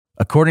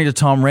According to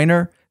Tom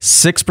Rainer,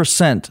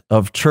 6%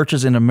 of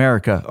churches in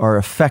America are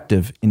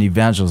effective in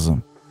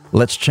evangelism.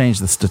 Let's change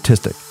the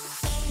statistic.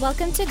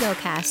 Welcome to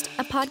GoCast,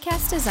 a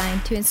podcast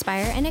designed to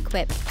inspire and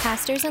equip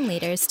pastors and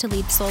leaders to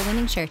lead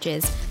soul-winning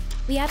churches.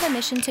 We have a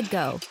mission to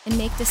go and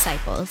make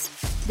disciples.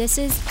 This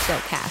is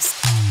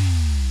GoCast.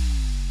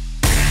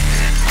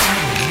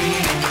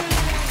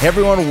 Hey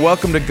everyone,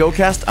 welcome to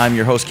GoCast. I'm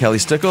your host, Kelly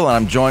Stickle, and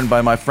I'm joined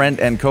by my friend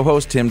and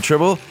co-host, Tim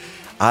Tribble.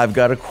 I've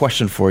got a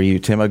question for you,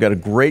 Tim. I've got a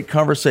great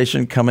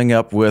conversation coming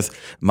up with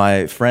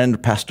my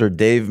friend, Pastor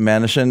Dave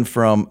Manishin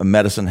from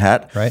Medicine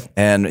Hat. Right.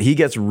 And he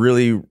gets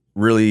really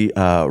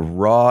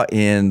raw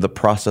in the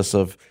process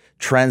of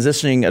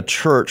transitioning a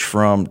church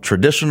from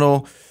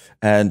traditional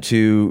and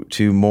to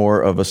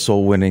more of a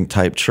soul-winning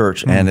type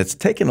church. And it's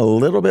taken a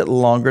little bit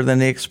longer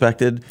than he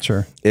expected.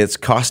 Sure. It's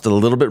cost a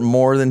little bit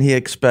more than he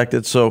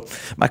expected. So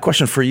my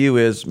question for you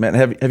is, man,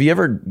 have you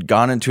ever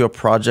gone into a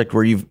project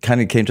where you've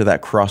kind of came to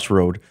that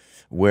crossroad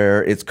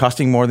where it's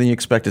costing more than you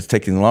expect, it's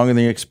taking longer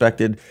than you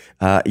expected,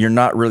 you're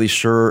not really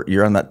sure,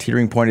 you're on that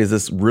teetering point, is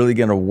this really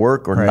going to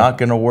work or not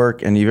going to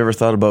work? And you've ever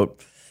thought about,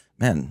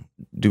 man,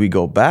 do we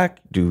go back?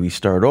 Do we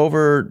start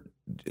over?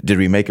 Did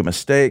we make a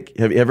mistake?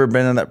 Have you ever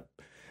been in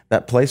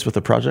that place with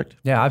the project?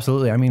 Yeah,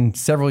 absolutely. I mean,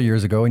 several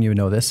years ago, and you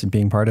know this, and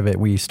being part of it,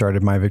 we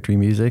started My Victory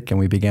Music and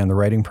we began the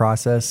writing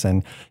process.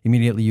 And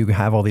immediately you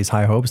have all these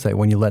high hopes that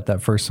when you let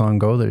that first song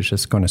go, that it's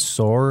just going to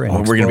soar and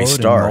we're going to be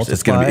stars.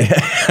 It's going to be,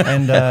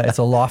 and it's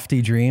a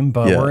lofty dream.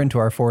 But we're into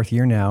our fourth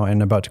year now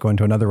and about to go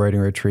into another writing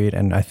retreat.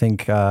 And I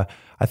think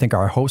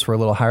our hopes were a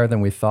little higher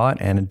than we thought,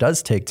 and it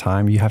does take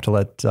time. You have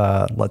to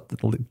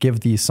give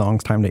these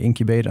songs time to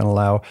incubate and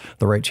allow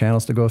the right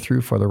channels to go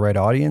through for the right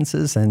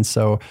audiences. And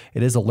so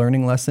it is a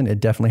learning lesson. It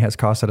definitely has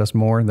costed us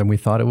more than we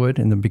thought it would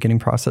in the beginning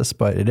process,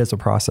 but it is a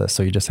process.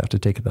 So you just have to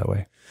take it that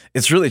way.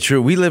 It's really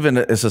true. We live in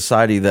a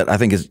society that I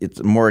think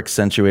it's more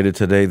accentuated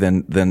today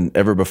than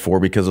ever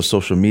before because of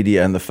social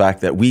media and the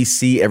fact that we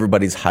see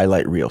everybody's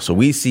highlight reel. So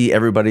we see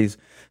everybody's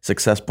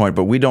success point,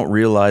 but we don't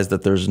realize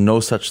that there's no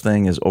such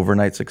thing as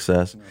overnight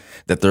success,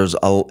 that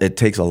it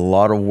takes a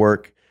lot of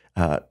work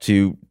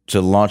to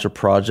launch a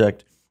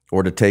project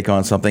or to take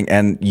on something,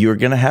 and you're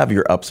going to have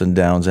your ups and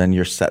downs and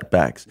your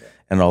setbacks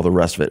and all the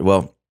rest of it.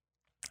 Well,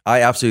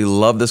 I absolutely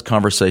love this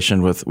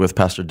conversation with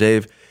Pastor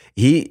Dave.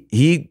 He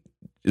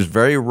is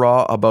very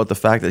raw about the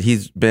fact that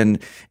he's been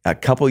a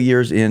couple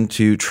years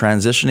into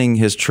transitioning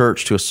his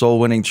church to a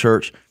soul-winning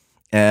church.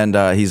 And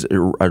he's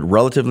a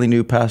relatively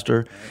new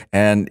pastor,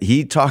 and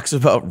he talks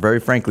about, very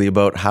frankly,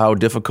 about how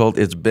difficult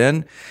it's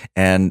been,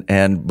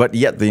 but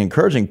yet the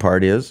encouraging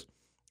part is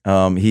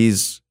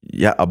he's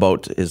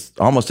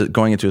almost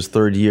going into his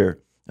third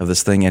year of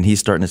this thing, and he's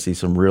starting to see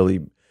some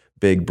really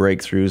big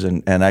breakthroughs,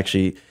 and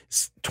actually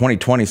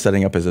 2020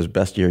 setting up as his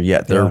best year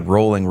yet. They're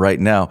rolling right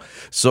now.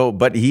 So,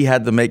 but he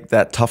had to make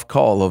that tough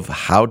call of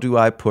how do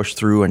I push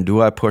through, and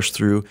do I push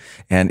through,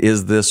 and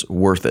is this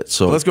worth it?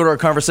 So let's go to our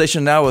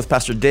conversation now with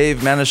Pastor Dave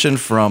Manishin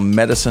from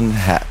Medicine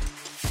Hat.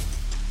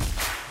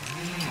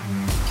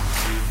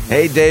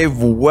 Hey Dave,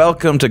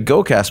 welcome to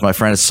GoCast, my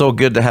friend. It's so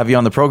good to have you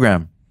on the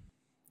program.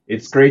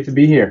 It's great to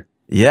be here.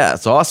 Yeah,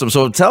 it's awesome.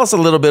 So tell us a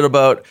little bit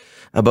about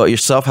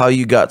yourself, how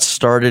you got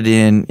started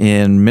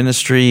in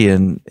ministry,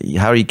 and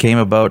how you came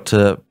about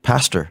to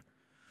pastor.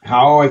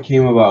 How I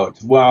came about?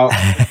 Well,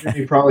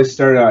 it probably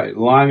started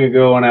long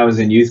ago when I was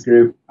in youth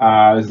group.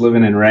 I was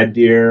living in Red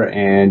Deer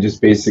and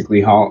just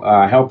basically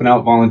helping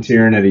out,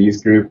 volunteering at a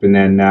youth group, and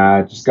then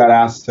just got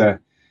asked to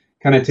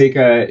kind of take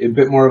a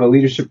bit more of a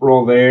leadership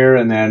role there.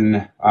 And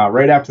then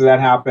right after that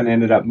happened, I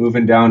ended up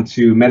moving down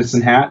to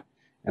Medicine Hat.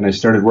 And I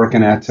started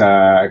working at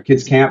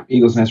Kids Camp,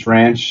 Eagles Nest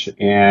Ranch,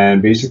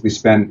 and basically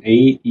spent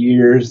 8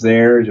 years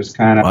there, just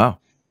kind of,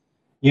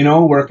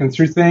 working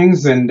through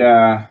things and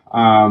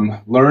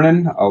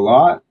learning a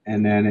lot.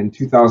 And then in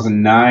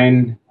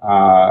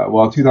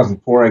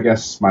 2004, I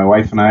guess my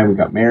wife and we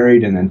got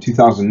married. And then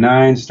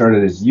 2009,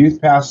 started as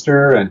youth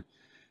pastor and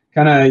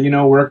kind of,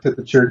 worked at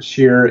the church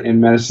here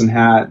in Medicine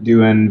Hat,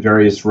 doing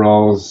various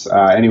roles,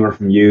 anywhere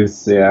from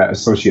youth,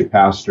 associate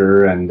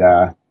pastor,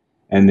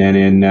 and then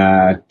in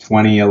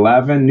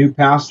 2011, new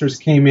pastors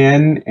came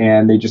in,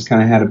 and they just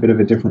kind of had a bit of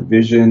a different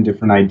vision,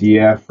 different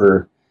idea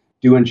for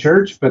doing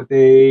church, but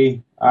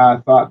they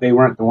thought they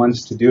weren't the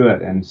ones to do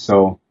it. And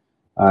so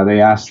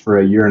they asked for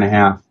a year and a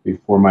half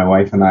before my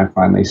wife and I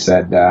finally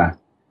said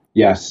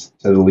yes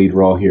to the lead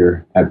role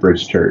here at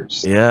Bridge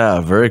Church. Yeah,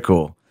 very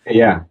cool.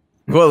 Yeah.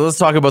 Well, let's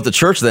talk about the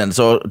church then.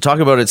 So talk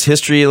about its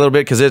history a little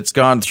bit, because it's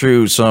gone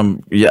through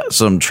some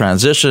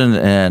transition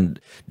and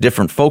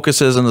different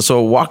focuses. And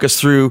so walk us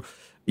through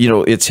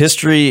its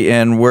history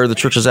and where the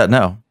church is at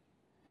now.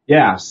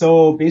 Yeah,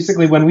 so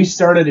basically when we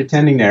started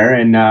attending there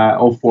in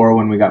 2004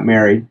 when we got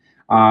married,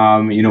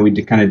 we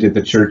did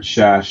the church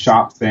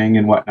shop thing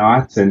and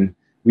whatnot, and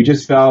we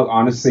just felt,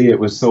 honestly, it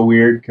was so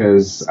weird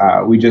because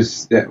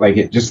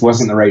it just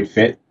wasn't the right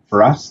fit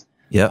for us.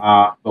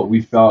 Yeah. But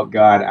we felt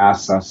God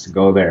asked us to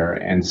go there,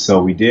 and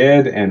so we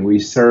did, and we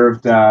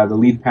served the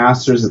lead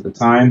pastors at the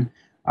time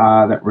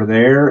that were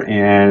there,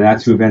 and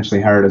that's who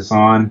eventually hired us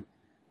on.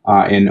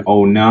 in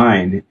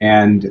 '09,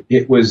 and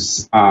it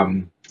was.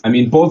 I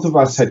mean, both of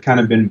us had kind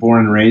of been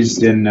born and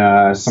raised in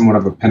somewhat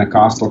of a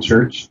Pentecostal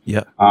church.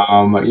 Yeah.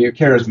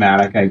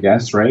 Charismatic, I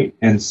guess, right?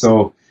 And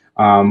so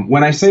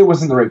when I say it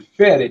wasn't the right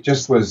fit, it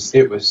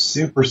was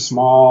super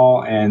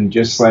small, and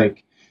just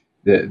like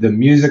the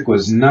music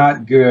was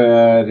not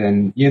good,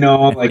 and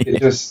like it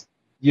just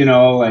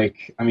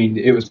like, I mean,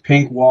 it was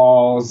pink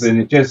walls,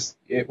 and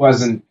it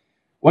wasn't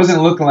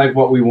looking like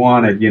what we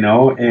wanted,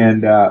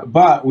 and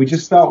but we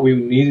just felt we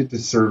needed to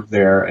serve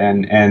there,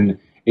 and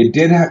it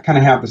did kind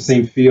of have the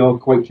same feel,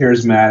 quite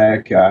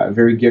charismatic,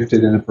 very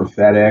gifted in the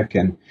prophetic,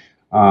 and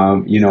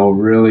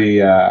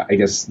really, I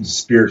guess,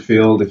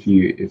 spirit-filled, if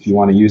you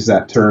want to use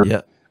that term.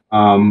 Yeah.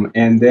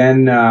 And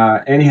then,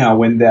 anyhow,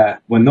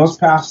 when those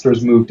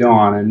pastors moved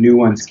on and new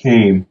ones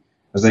came,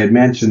 as I had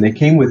mentioned, they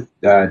came with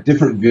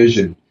different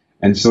vision.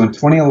 And so in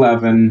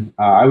 2011,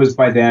 I was,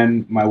 by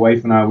then, my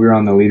wife and I, we were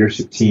on the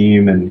leadership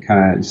team and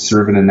kind of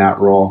serving in that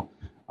role.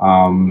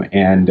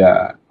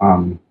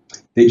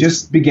 They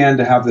just began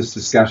to have this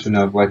discussion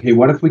of like, hey,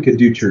 what if we could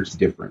do church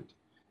different?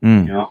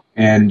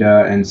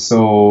 And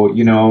so,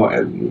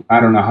 I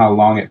don't know how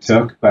long it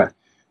took, but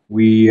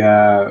we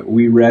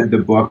read the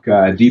book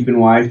Deep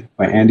and Wide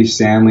by Andy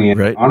Stanley, and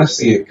right.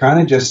 Honestly, it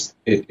kind of just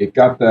it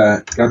got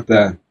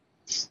the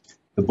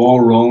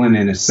ball rolling,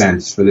 in a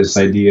sense, for this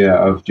idea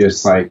of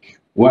just like,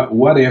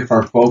 what if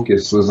our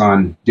focus was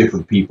on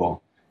different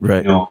people?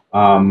 Right.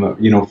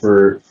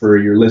 For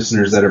your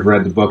listeners that have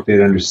read the book, they'd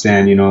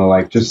understand,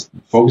 like just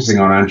focusing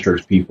on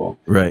unchurched people.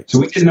 Right. So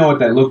we didn't know what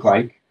that looked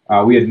like.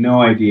 We had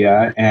no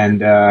idea.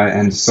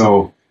 And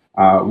so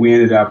we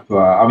ended up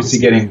obviously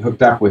getting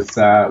hooked up with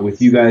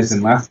you guys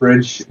in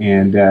Lethbridge,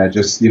 and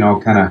just,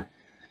 kind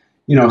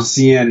of,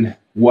 seeing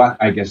what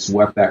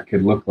that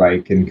could look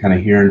like, and kind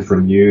of hearing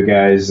from you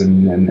guys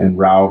and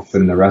Ralph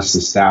and the rest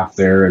of the staff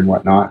there and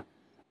whatnot.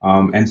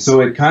 And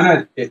so it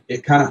kind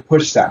of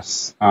pushed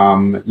us,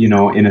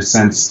 in a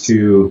sense,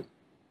 to,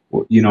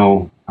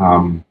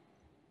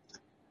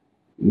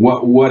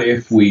 what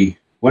if we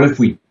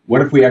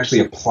actually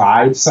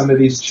applied some of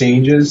these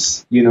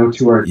changes,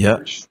 to our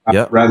church,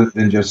 rather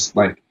than just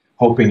like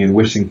hoping and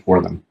wishing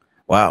for them.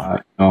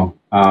 Wow.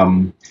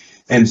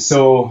 And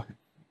so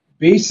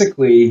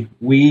basically,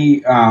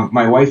 we,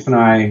 my wife and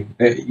I,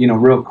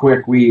 real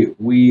quick, we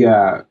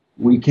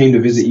came to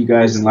visit you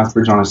guys in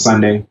Lethbridge on a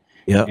Sunday.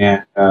 Yeah.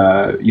 And,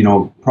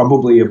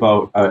 probably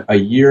about a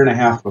year and a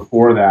half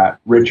before that,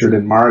 Richard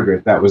and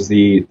Margaret, that was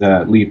the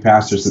lead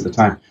pastors at the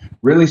time,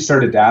 really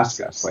started to ask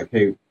us, like,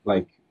 hey,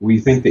 like, we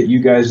think that you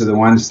guys are the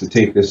ones to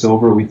take this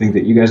over. We think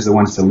that you guys are the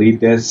ones to lead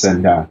this.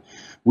 And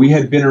we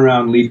had been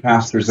around lead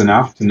pastors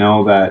enough to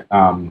know that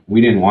we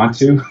didn't want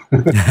to.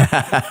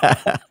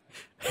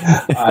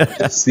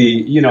 Just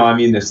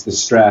the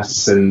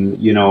stress and,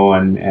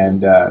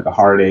 and the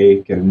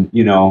heartache and,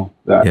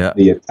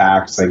 the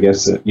attacks, I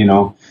guess,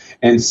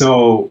 And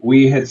so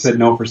we had said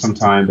no for some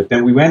time, but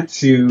then we went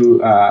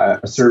to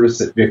a service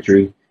at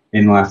Victory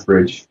in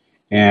Lethbridge,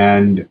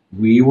 and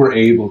we were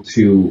able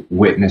to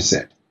witness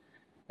it,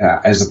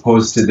 as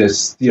opposed to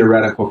this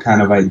theoretical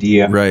kind of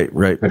idea. Right.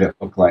 What could it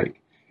look like?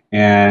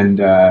 And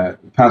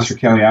Pastor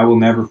Kelly, I will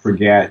never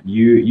forget,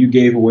 you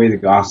gave away the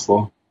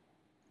gospel,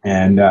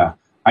 and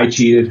I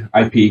cheated,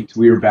 I peeked,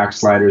 we were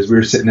backsliders, we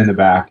were sitting in the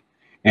back,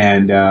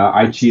 and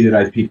I cheated,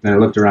 I peeked, and I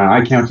looked around,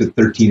 I counted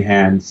 13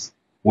 hands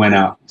went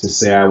up to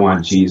say, I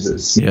want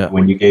Jesus,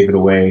 when you gave it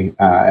away,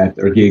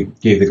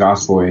 gave the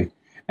gospel away.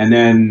 And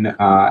then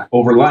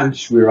over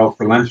lunch, we were out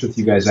for lunch with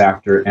you guys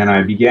after, and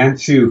I began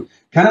to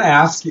kind of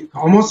ask you,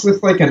 almost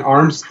with like an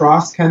arms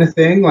crossed kind of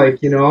thing, like,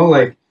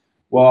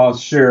 well,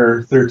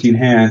 sure, 13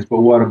 hands,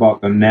 but what about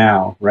them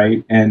now,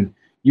 right? And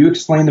you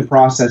explained the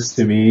process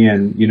to me,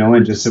 and,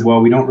 and just said, well,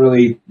 we don't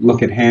really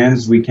look at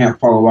hands. We can't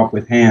follow up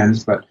with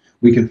hands, but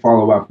we can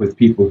follow up with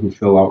people who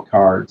fill out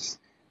cards.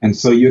 And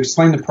so you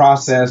explained the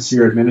process.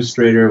 Your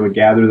administrator would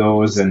gather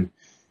those and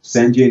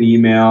send you an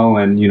email,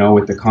 and,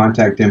 with the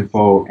contact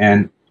info.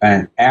 And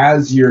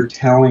as you're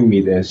telling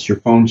me this, your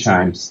phone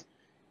chimes.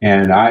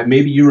 And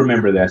maybe you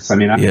remember this. I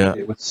mean,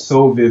 it was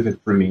so vivid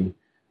for me.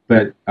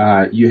 But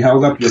you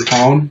held up your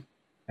phone,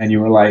 and you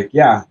were like,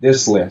 yeah,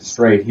 this list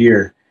right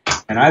here.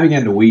 And I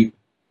began to weep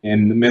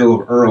in the middle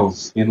of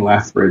Earl's in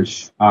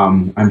Lethbridge.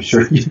 I'm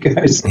sure you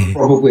guys are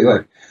probably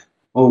like,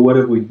 oh, what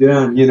have we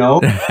done? It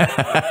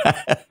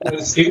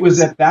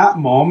was at that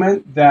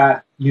moment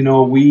that,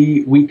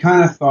 we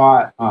kind of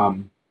thought,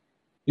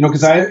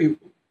 because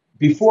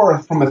before,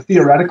 from a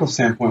theoretical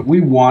standpoint,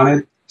 we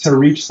wanted to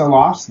reach the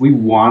lost. We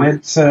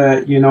wanted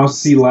to,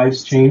 see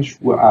lives change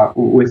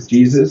with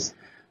Jesus.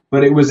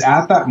 But it was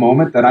at that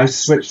moment that I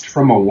switched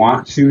from a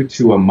want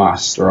to a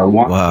must, or a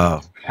want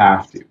to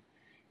have to.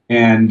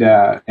 And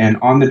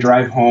on the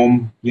drive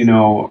home,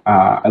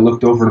 I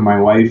looked over to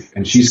my wife,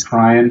 and she's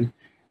crying.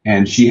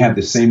 And she had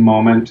the same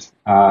moment,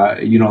 a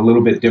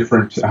little bit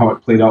different how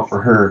it played out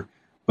for her.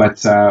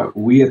 But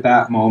we, at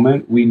that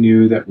moment, we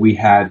knew that we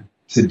had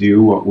to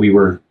do what we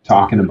were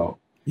talking about.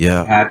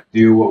 Yeah. We had to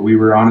do what we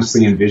were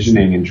honestly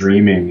envisioning and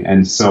dreaming.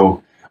 And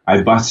so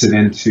I busted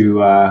into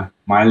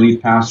my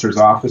lead pastor's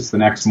office the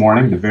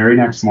very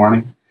next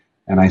morning,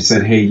 and I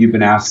said, "Hey, you've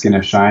been asking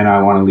if Shai and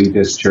I want to lead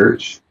this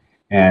church."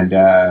 And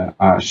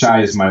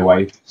Shai is my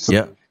wife. So,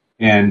 yeah.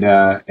 And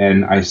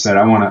I said,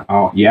 I want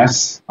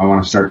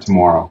to start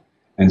tomorrow.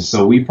 And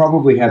so we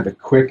probably had the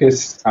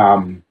quickest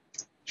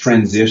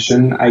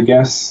transition, I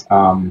guess,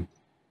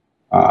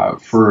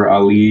 for a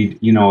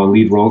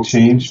lead role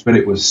change. But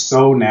it was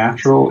so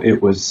natural.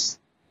 It was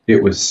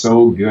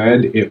so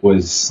good. It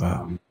was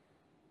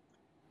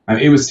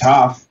it was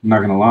tough. I'm not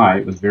going to lie.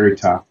 It was very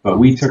tough. But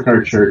we took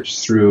our church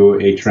through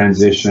a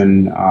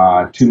transition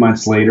 2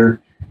 months later,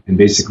 and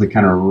basically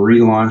kind of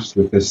relaunched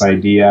with this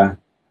idea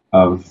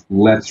of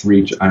let's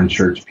reach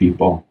unchurched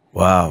people.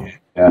 Wow.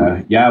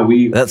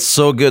 That's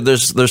so good.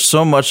 There's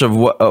so much of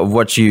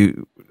what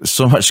you,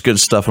 so much good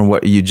stuff in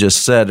what you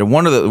just said. And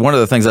one of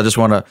the things I just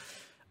want to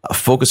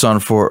focus on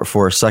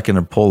for a second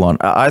and pull on.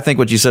 I think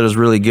what you said is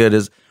really good.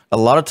 Is a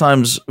lot of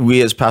times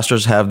we as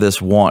pastors have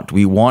this want.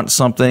 We want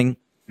something.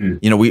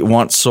 We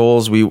want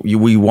souls.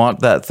 We want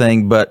that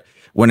thing, but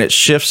when it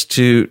shifts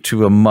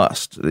to a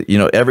must,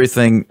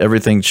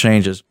 everything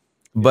changes.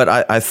 But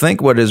I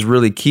think what is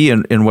really key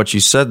in what you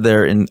said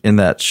there in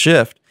that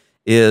shift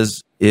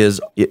is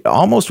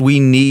almost we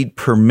need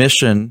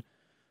permission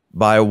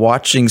by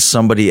watching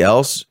somebody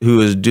else who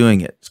is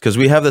doing it. Because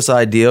we have this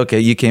idea, okay,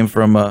 you come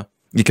from a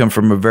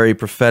very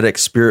prophetic,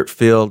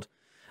 spirit-filled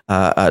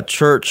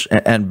church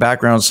and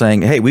background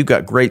saying, hey, we've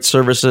got great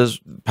services,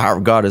 the power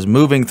of God is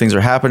moving, things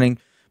are happening,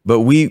 but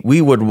we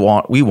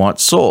want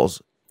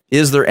souls.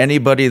 Is there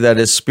anybody that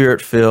is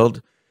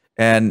spirit-filled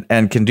and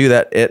can do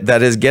that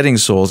is getting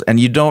souls? And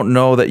you don't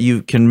know that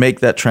you can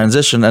make that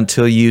transition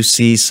until you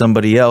see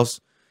somebody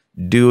else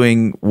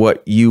doing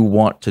what you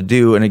want to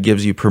do, and it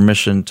gives you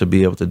permission to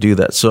be able to do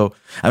that. So,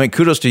 I mean,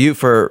 kudos to you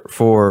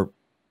for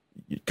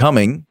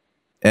coming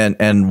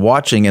and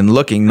watching and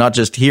looking, not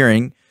just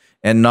hearing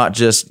and not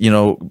just,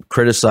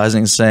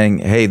 criticizing, saying,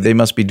 hey, they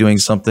must be doing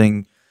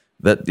something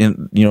that,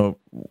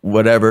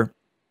 whatever,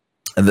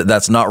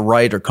 that's not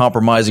right or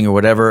compromising or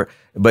whatever,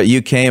 but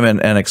you came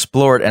and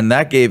explored, and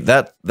that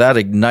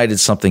ignited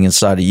something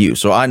inside of you.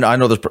 So I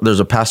know there's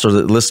a pastor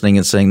that listening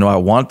and saying, no, I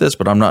want this,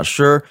 but I'm not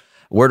sure.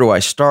 Where do I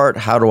start?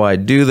 How do I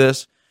do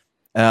this?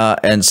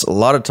 And a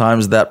lot of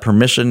times that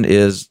permission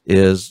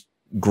is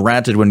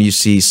granted when you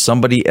see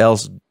somebody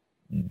else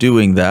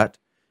doing that.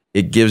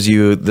 It gives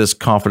you this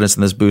confidence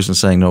and this boost in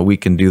saying, no, we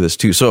can do this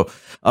too. So,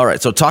 all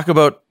right. So talk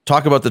about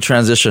the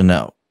transition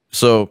now.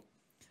 So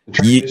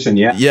So you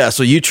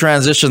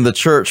transitioned the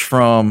church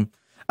from,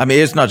 I mean,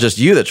 it's not just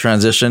you that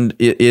transitioned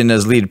in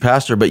as lead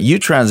pastor, but you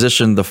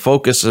transitioned the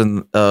focus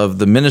of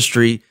the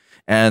ministry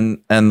and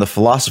the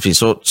philosophy.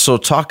 So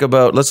talk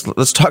about,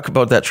 let's talk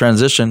about that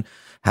transition.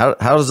 How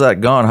has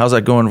that gone? How's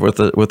that going with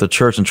the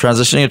church and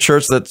transitioning a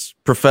church that's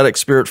prophetic,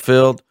 spirit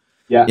filled?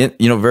 Yeah.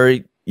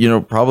 Very,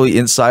 probably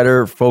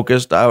insider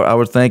focused, I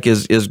would think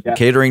is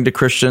catering to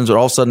Christians, but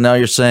all of a sudden now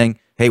you're saying,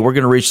 hey, we're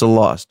going to reach the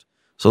lost.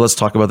 So let's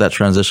talk about that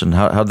transition.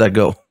 How'd that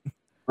go?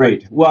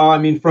 Great. Well, I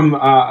mean, from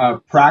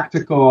a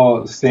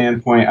practical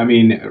standpoint, I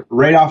mean,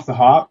 right off the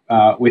hop,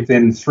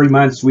 within 3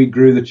 months, we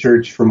grew the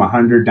church from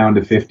 100 down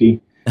to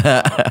 50.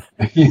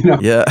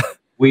 Yeah.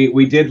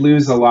 We did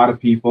lose a lot of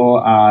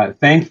people.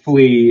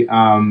 Thankfully,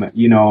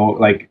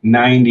 like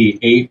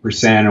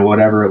 98% or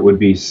whatever it would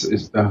be,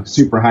 a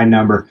super high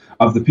number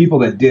of the people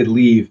that did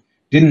leave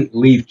didn't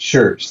leave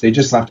church. They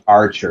just left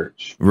our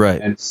church. Right.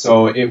 And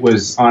so it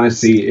was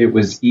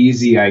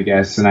easy, I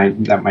guess,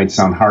 and that might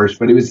sound harsh,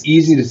 but it was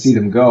easy to see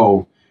them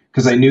go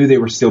because I knew they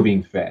were still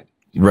being fed.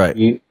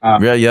 Right. I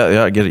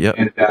get it.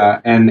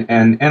 Yeah.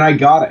 And I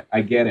got it. I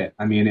get it.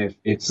 I mean, if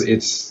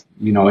it's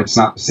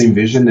not the same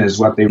vision as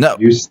what they were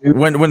used to.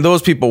 When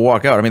those people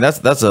walk out, I mean,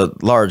 that's a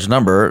large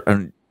number,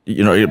 and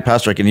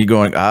Pastor, can you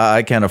going?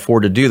 I can't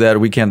afford to do that.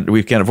 We can't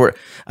afford it.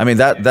 I mean,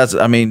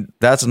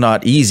 that's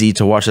not easy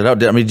to watch it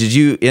out. I mean, did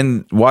you,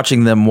 in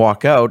watching them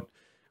walk out,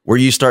 were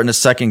you starting to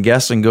second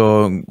guess and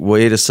go,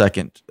 wait a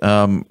second,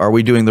 are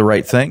we doing the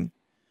right thing?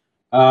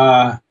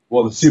 Well,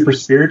 the super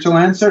spiritual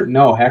answer,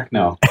 no, heck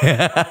no.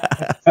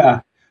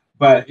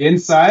 But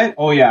inside,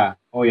 oh yeah.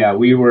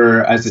 We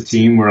were, as a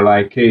team, we're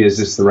like, hey, is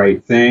this the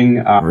right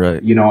thing?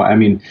 Right. I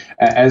mean,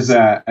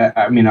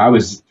 I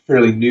was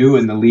fairly new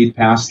in the lead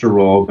pastor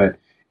role, but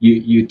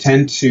you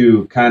tend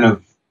to kind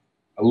of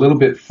a little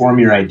bit form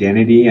your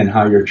identity and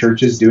how your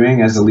church is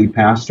doing as a lead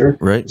pastor.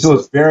 Right. So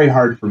it's very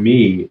hard for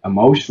me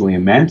emotionally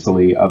and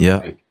mentally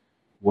like,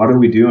 what are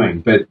we doing?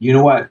 But you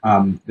know what?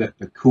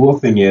 The cool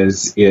thing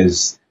is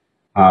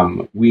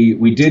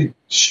we did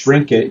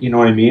shrink it, you know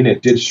what I mean?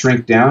 It did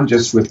shrink down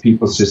just with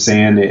people just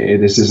saying,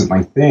 this isn't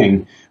my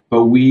thing.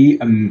 But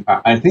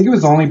I think it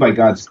was only by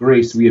God's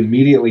grace, we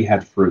immediately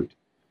had fruit.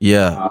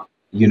 Yeah.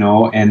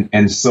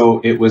 And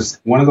so it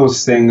was one of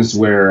those things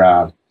where,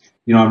 I'm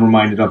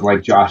reminded of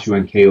like Joshua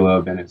and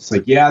Caleb, and it's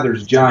like, yeah,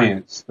 there's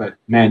giants, but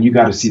man, you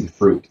got to see the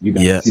fruit. You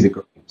got to see the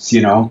grapes,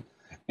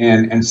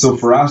 And so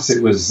for us,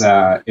 it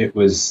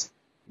was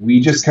we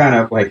just kind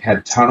of like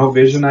had tunnel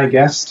vision, I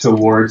guess,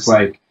 towards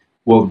like,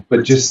 Well,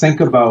 but just think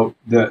about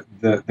the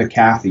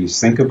Cathys,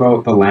 think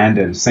about the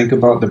Landons, think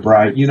about the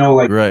Bright,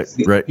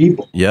 right.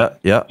 People. Yeah.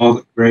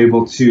 We're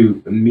able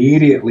to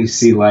immediately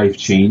see life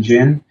change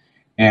in.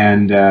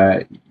 And,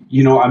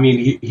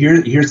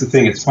 here's the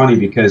thing. It's funny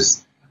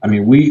because,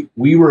 we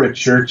were a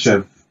church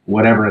of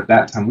whatever at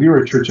that time. We were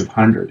a church of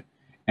 100.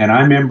 And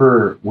I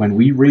remember when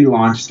we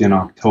relaunched in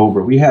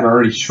October, we had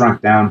already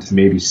shrunk down to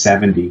maybe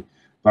 70.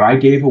 But I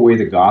gave away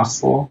the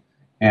gospel.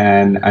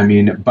 And,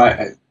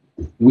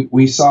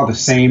 we saw the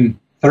same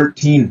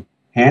 13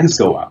 hands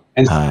go up.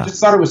 And so I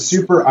just thought it was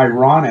super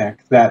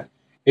ironic that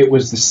it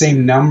was the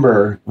same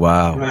number.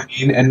 Wow. You know what I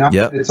mean? And not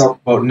that it's all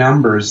about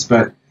numbers,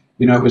 but,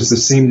 it was the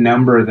same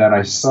number that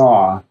I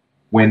saw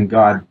when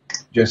God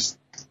just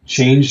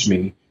changed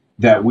me,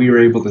 that we were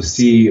able to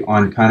see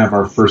on kind of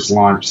our first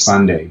launch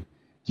Sunday,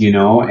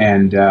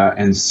 and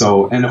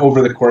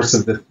over the course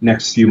of the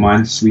next few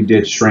months, we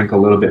did shrink a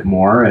little bit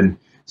more. And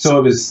so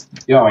it was,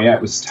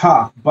 it was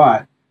tough,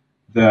 but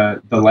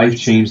the life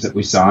change that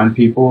we saw in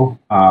people.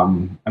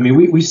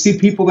 We see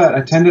people that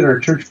attended our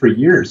church for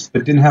years,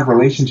 but didn't have a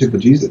relationship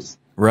with Jesus.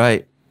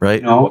 Right.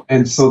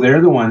 And so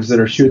they're the ones that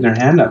are shooting their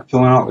hand up,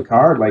 filling out the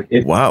card. Like,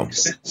 it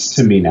makes sense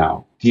to me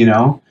now,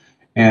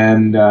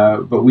 and,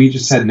 but we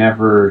just had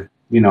never,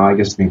 I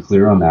guess been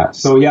clear on that.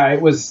 So yeah,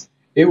 it was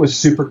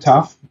super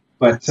tough,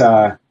 but,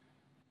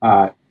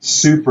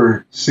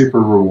 super, super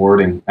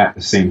rewarding at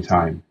the same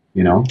time,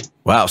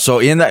 Wow. So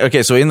in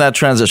that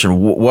transition,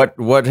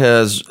 what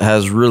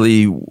has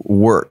really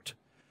worked?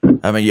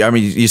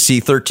 You see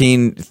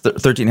 13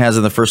 hands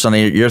in the first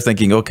Sunday, you're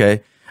thinking,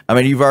 okay,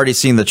 you've already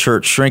seen the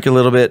church shrink a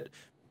little bit,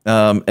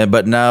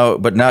 but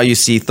now you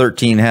see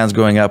 13 hands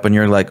going up, and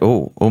you're like,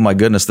 oh my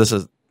goodness,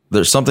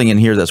 there's something in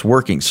here that's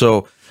working.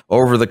 So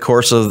over the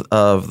course of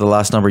the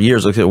last number of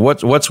years, okay,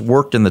 what's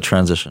worked in the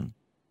transition?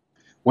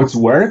 What's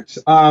worked?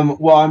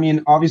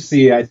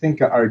 Obviously, I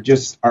think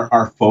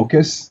our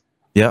focus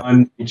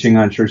on reaching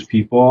unchurched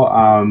people.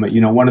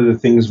 One of the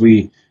things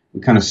we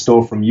kind of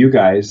stole from you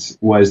guys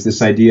was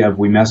this idea of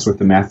we mess with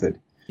the method.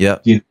 Yeah.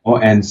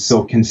 And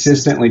so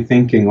consistently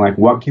thinking, like,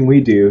 what can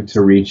we do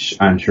to reach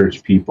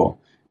unchurched people?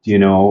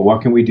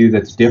 What can we do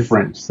that's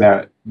different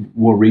that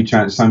will reach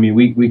out? So,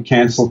 we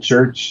cancel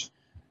church,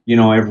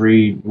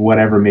 every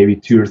maybe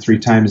 2 or 3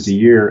 times a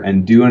year,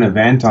 and do an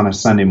event on a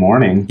Sunday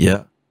morning.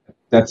 Yeah.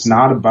 That's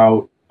not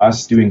about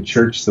us doing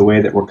church the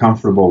way that we're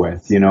comfortable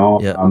with,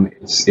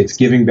 It's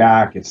giving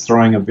back. It's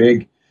throwing a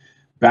big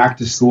back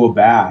to school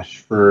bash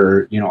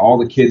for, all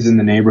the kids in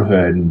the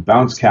neighborhood, and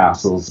bounce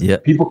castles. Yeah.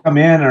 People come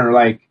in and are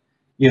like,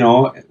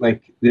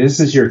 this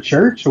is your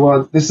church?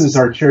 Well, this is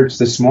our church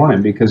this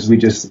morning because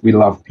we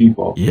love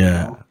people.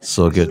 Yeah.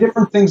 So good.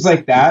 Different things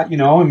like that,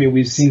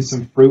 we've seen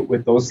some fruit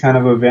with those kind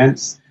of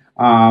events.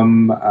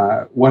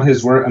 What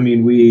has worked?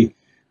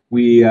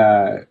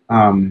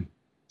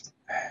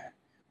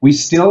 We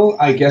still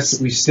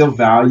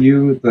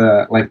value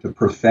the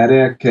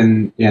prophetic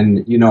and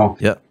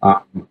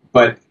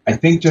but I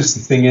think just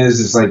the thing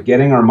is like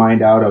getting our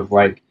mind out of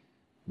like,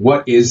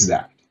 what is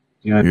that?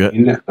 You know what I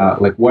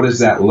mean? What does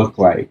that look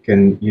like?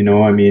 And,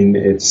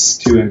 it's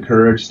to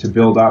encourage, to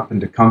build up,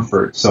 and to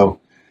comfort. So,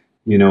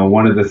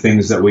 one of the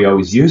things that we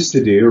always used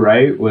to do,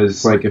 right,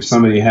 was like if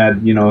somebody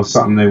had,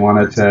 something they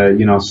wanted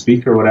to,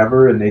 speak or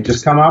whatever, and they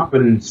just come up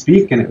and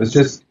speak, and it was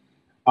just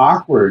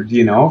awkward,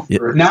 Now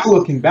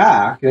looking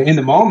back, in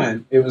the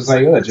moment, it was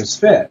like, it just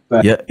fit.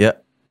 But,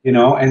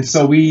 and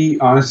so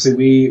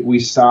we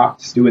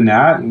stopped doing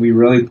that, and we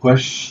really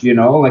push,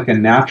 like a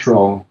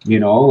natural,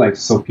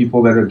 so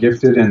people that are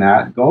gifted in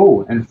that,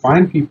 go and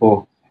find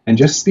people and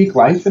just speak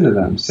life into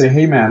them. Say,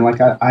 hey man,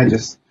 I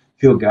just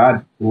feel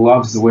God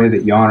loves the way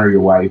that you honor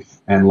your wife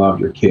and love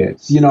your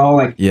kids.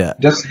 It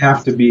doesn't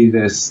have to be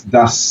this,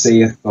 thus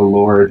saith the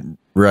Lord,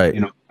 right?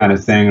 Kind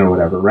of thing or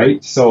whatever,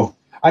 right? So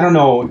I don't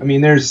know.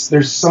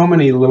 There's so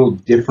many little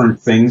different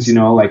things,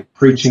 like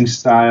preaching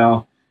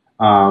style.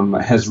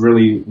 Has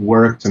really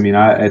worked.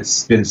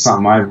 It's been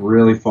something I've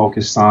really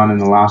focused on in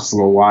the last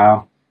little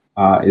while,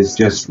 is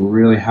just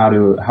really how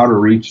to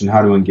reach and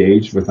how to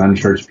engage with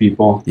unchurched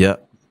people. Yeah.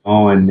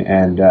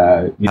 And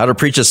how to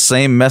preach the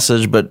same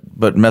message,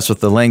 but mess with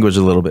the language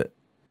a little bit.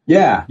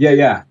 Yeah,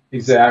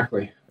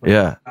 exactly.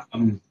 Yeah.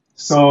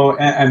 So,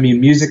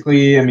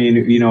 musically,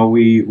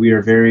 we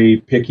are very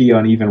picky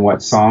on even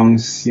what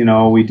songs,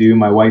 we do.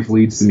 My wife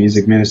leads the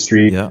music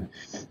ministry. Yeah.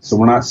 So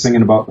we're not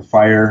singing about the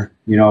fire,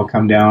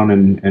 come down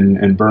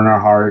and burn our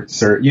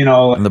hearts, or,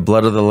 And the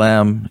blood of the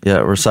lamb.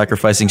 Yeah, we're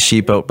sacrificing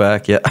sheep out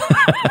back. Yeah.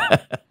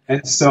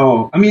 And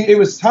so, it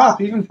was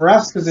tough even for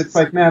us because it's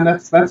like, man,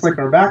 that's like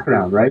our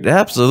background, right?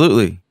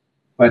 Absolutely.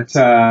 But,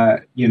 I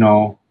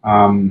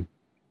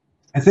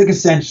think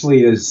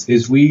essentially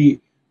is we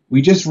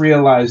just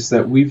realized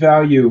that we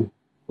value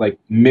like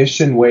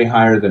mission way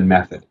higher than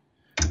method.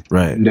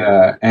 Right.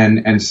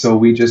 And so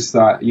we just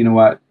thought,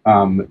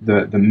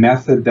 the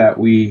method that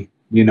we,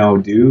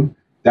 do,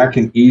 that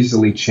can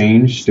easily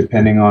change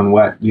depending on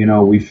what,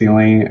 we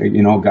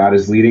feeling, God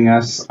is leading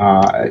us,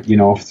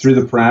 through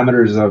the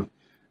parameters of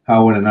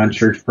how would an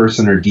unchurched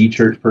person or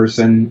de-churched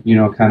person,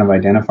 kind of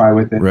identify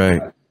with it. Right.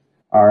 But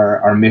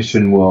our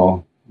mission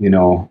will,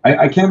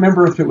 I can't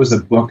remember if it was a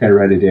book I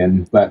read it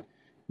in, but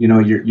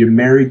you're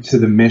married to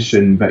the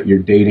mission, but you're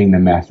dating the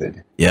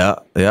method. Yeah.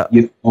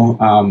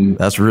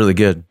 That's really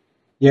good.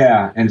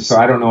 Yeah, and so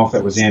I don't know if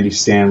it was Andy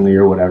Stanley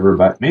or whatever,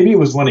 but maybe it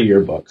was one of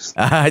your books.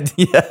 Yeah,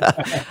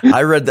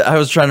 I read that. I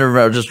was trying to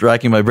remember, just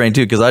racking my brain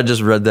too, because I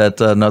just read that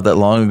not that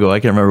long ago. I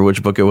can't remember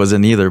which book it was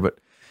in either, but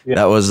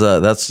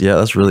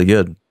that's really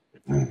good.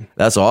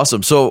 That's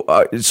awesome. So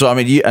I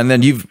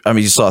mean,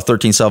 you saw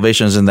 13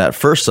 salvations in that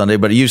first Sunday,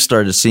 but you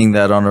started seeing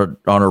that on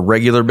a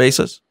regular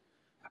basis.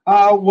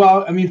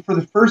 Well, I mean, for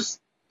the first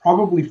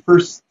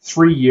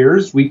 3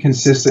 years, we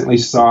consistently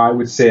saw, I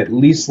would say, at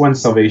least one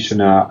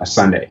salvation a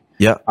Sunday.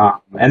 Yeah.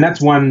 And that's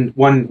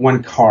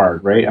one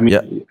card, right? I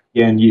mean,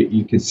 again,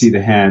 you can see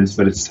the hands,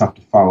 but it's tough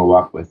to follow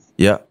up with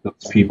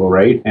those people,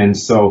 right? And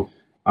so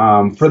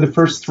for the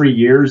first 3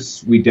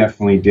 years, we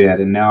definitely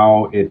did. And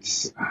now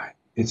it's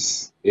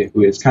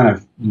kind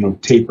of,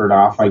 tapered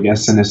off, I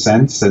guess, in a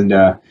sense, and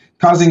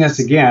causing us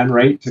again,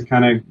 right, to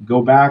kind of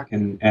go back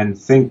and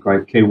think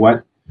like, okay,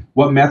 what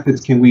methods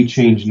can we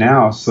change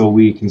now so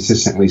we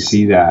consistently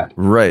see that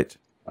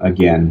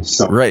again?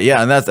 So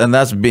and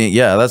that's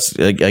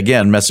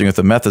again messing with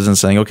the methods and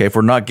saying, okay, if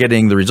we're not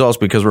getting the results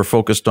because we're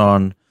focused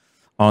on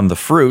the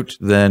fruit,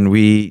 then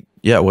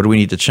what do we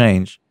need to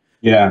change?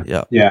 Yeah.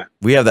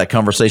 We have that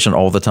conversation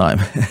all the time.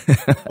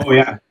 Oh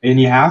yeah,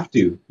 and you have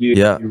to.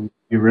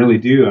 You really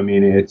do. I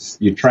mean, it's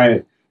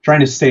trying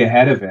to stay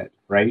ahead of it,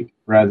 right,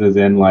 rather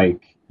than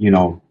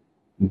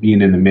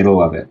being in the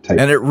middle of it.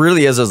 And it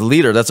really is, as a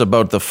leader, that's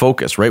about the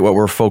focus, right? What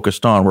we're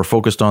focused on. We're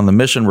focused on the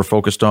mission. We're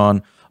focused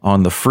on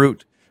the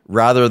fruit,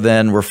 rather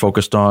than we're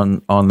focused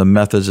on the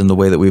methods and the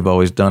way that we've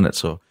always done it.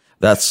 So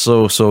that's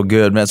so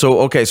good, man.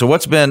 So okay, so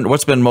what's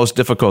been most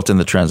difficult in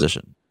the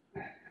transition?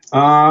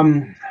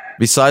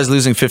 Besides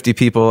losing 50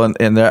 people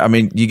and there, I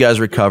mean, you guys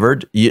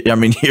recovered. You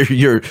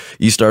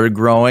started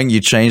growing. You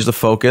changed the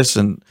focus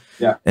and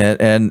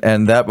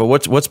that. But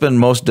what's been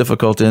most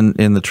difficult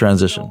in the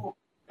transition?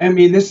 I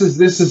mean, this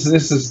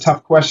is a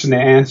tough question to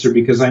answer,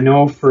 because I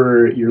know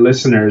for your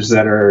listeners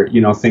that are,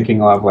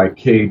 thinking of like,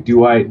 hey,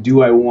 do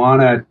I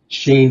want to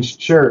change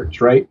church,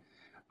 right?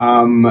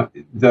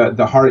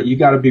 The heart, you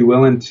got to be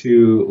willing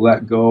to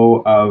let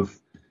go of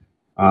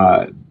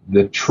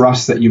the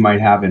trust that you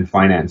might have in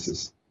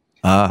finances.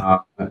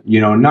 Not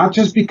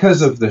just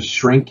because of the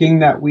shrinking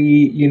that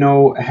we,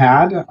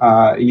 had,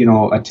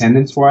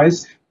 attendance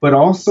wise, but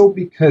also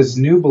because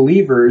new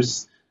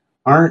believers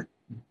aren't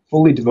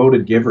fully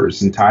devoted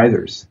givers and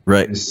tithers.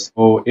 Right. And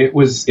so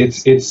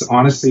it's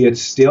honestly,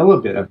 it's still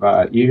a bit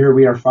of here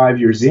we are 5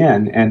 years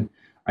in, and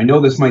I know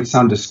this might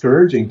sound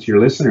discouraging to your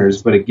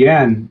listeners, but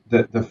again,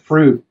 the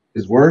fruit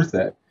is worth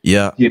it.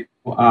 Yeah.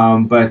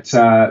 But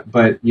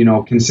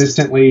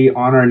consistently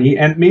on our knee,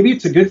 and maybe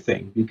it's a good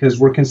thing, because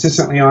we're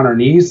consistently on our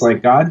knees,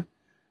 like, God,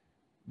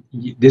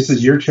 this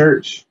is your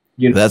church.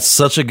 That's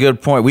such a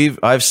good point.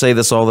 I say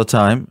this all the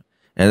time,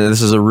 and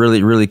this is a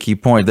really, really key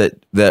point,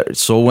 that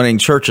soul winning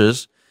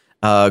churches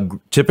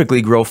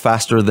typically grow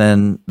faster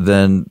than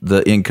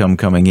the income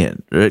coming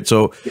in, right?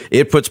 So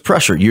it puts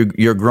pressure.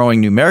 You're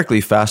growing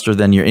numerically faster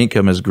than your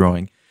income is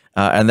growing,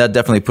 and that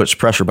definitely puts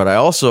pressure. But I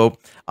also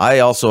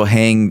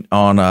hang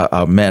on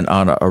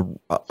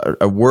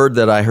a word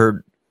that I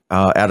heard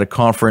at a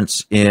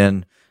conference I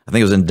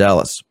think it was in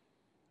Dallas,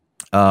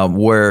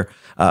 where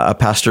a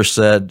pastor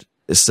said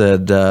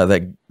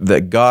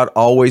that God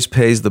always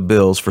pays the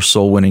bills for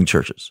soul winning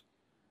churches.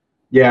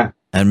 Yeah.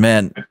 And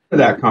man,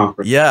 that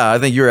conference. Yeah, I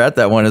think you were at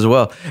that one as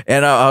well.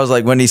 And I was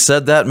like, when he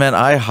said that, man,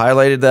 I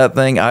highlighted that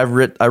thing. I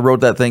wrote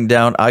that thing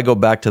down. I go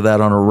back to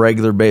that on a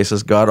regular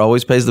basis. God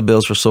always pays the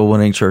bills for soul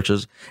winning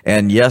churches.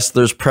 And yes,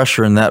 there's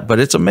pressure in that, but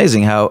it's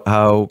amazing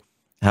how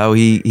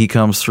he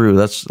comes through.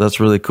 That's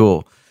really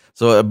cool.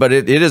 So, but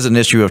it is an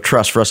issue of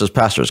trust for us as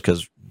pastors,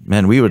 because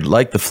man, we would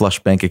like the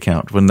flush bank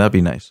account. Wouldn't that be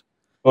nice?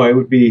 Oh,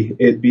 it'd be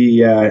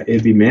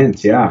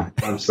mint. Yeah,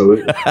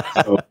 absolutely.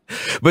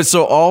 But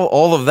so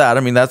all of that, I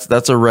mean,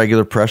 that's a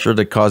regular pressure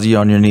to cause you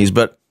on your knees.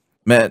 But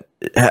man,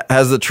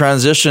 has the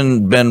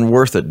transition been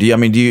worth it? Do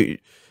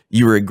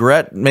you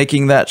regret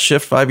making that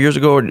shift 5 years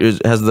ago, or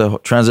has the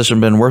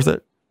transition been worth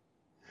it?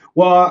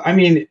 Well, I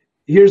mean,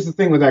 here's the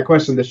thing with that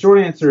question. The short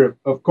answer,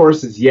 of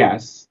course, is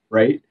yes,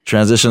 right?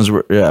 Transitions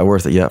were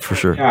worth it. Yeah, for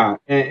sure. Yeah.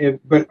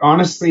 But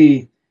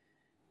honestly,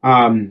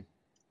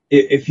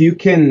 if you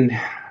can,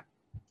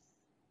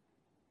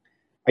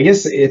 I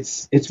guess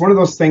it's one of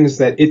those things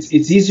that it's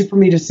easy for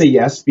me to say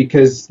yes,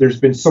 because there's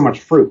been so much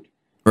fruit.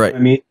 Right. I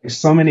mean,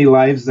 so many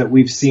lives that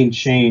we've seen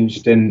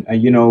changed, and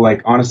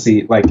like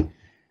honestly, like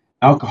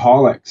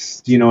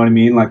alcoholics, do you know what I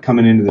mean? Like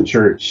coming into the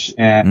church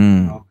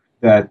and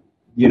that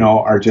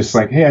are just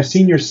like, hey, I've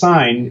seen your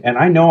sign, and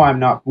I know I'm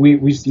not. We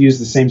used to use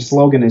the same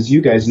slogan as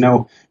you guys.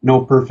 No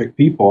perfect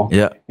people.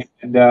 Yeah.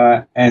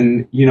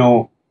 And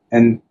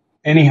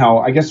anyhow,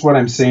 I guess what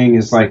I'm saying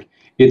is, like,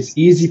 it's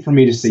easy for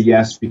me to say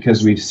yes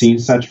because we've seen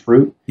such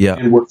fruit,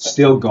 and we're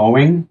still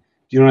going. Do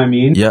you know what I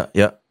mean?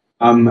 Yeah.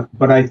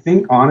 But I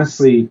think,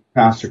 honestly,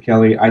 Pastor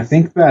Kelly, I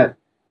think that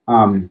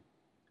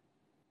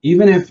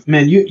even if,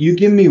 man, you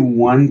give me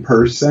one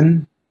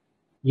person,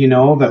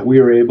 that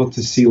we were able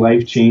to see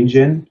life change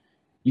in,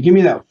 you give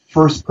me that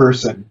first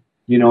person,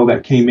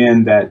 that came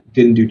in that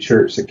didn't do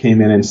church, that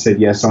came in and said,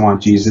 yes, I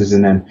want Jesus,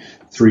 and then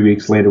 3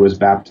 weeks later was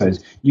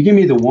baptized. You give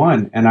me the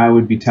one, and I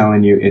would be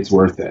telling you it's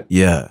worth it.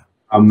 Yeah.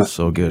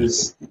 So good.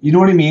 You know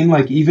what I mean?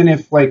 Like, even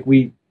if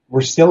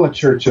we're still a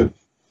church of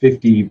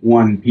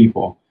 51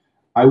 people,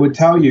 I would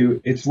tell you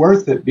it's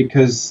worth it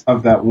because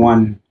of that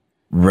one.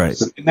 Right.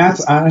 So, and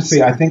that's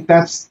honestly, I think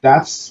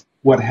that's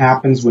what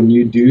happens when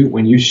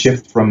you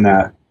shift from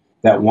that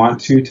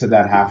want to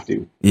that have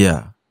to.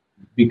 Yeah.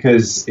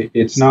 Because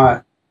it's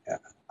not,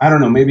 I don't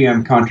know, maybe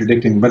I'm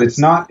contradicting, but it's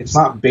not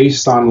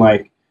based on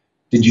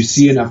did you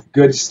see enough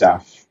good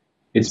stuff?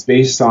 It's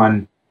based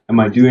on, am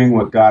I doing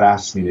what God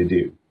asked me to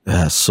do?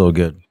 That's so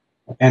good.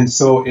 And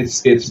so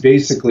it's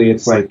basically,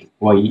 it's like,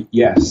 well,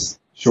 yes.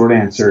 Short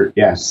answer,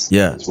 yes.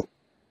 Yeah.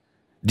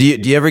 Do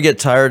you ever get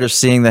tired of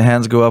seeing the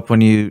hands go up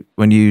when you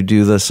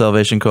do the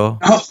salvation call?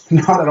 Oh,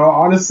 not at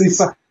all. Honestly,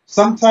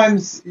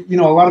 sometimes, a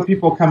lot of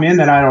people come in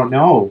that I don't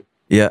know.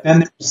 Yeah.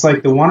 And it's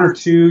like the one or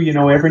two,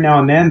 every now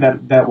and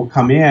then that will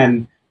come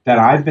in that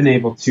I've been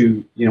able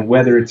to,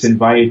 whether it's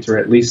invite or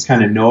at least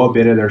kind of know a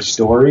bit of their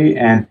story.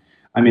 And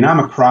I mean, I'm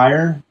a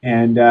crier,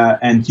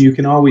 and you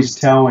can always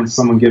tell when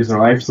someone gives their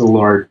life to the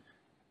Lord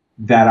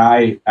that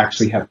I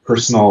actually have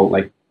personal,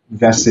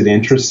 vested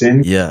interest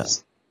in.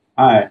 Yes.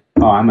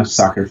 I'm a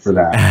sucker for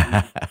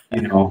that.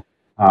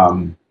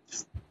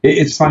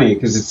 It's funny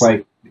because it's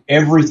like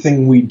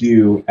everything we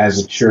do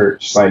as a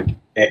church,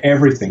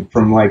 everything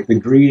from the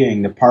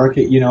greeting, the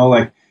parking,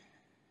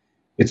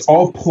 it's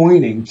all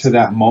pointing to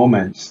that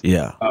moment.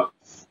 Yeah.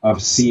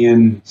 Of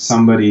seeing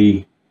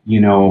somebody,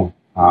 go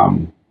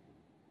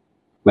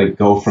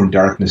from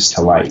darkness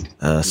to light.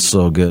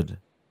 So good.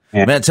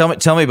 And, man,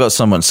 tell me about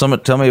someone.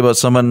 Tell me about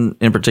someone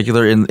in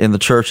particular in the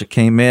church that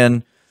came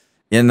in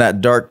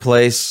that dark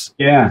place.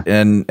 Yeah.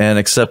 And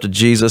accepted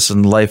Jesus,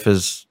 and life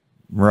is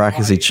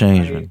miraculously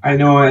changed. Man. I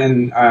know,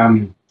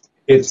 and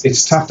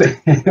it's tough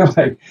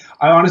to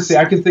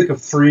I can think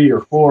of 3 or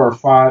 4 or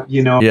 5.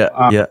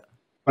 Yeah.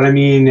 But I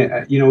mean,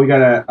 we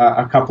got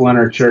a couple in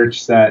our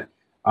church that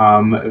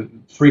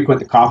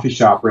frequent the coffee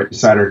shop right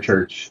beside our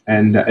church,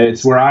 and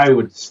it's where I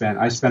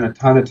spent a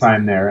ton of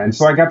time there, and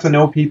so I got to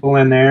know people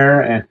in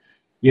there, and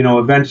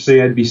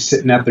eventually I'd be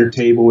sitting at their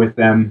table with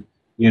them,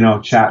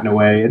 chatting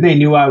away, and they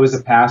knew I was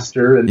a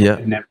pastor and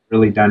had never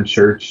really done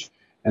church.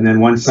 And then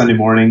one Sunday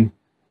morning,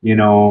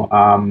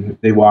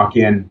 they walk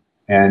in,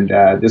 and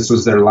this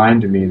was their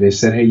line to me. They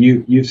said, "Hey,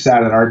 you've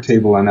sat at our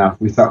table enough.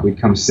 We thought we'd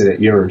come sit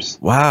at yours."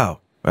 Wow,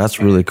 that's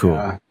really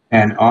cool.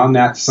 And on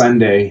that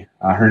Sunday,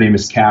 her name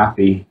is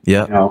Kathy.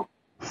 Yeah.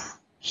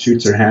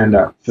 Shoots her hand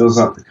up, fills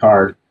out the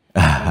card.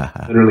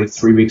 Literally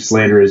 3 weeks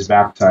later is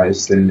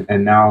baptized,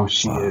 and now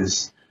she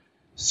is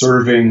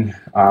serving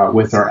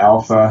with our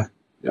Alpha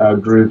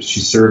groups.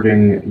 She's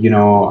serving,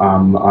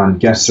 on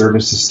guest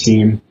services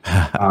team.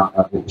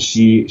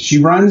 She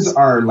runs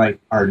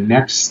our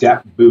next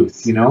step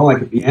booth.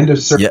 At the end of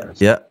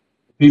service,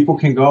 people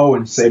can go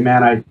and say,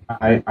 "Man,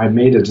 I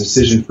made a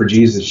decision for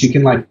Jesus." She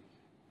can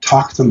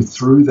talk them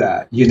through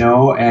that,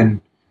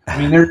 and I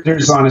mean,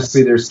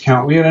 there's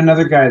count. We had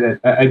another guy that,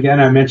 again,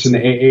 I mentioned the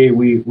AA.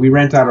 We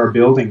rent out our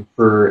building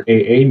for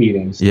AA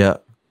meetings. Yeah.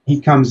 He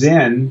comes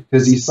in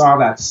because he saw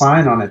that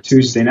sign on a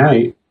Tuesday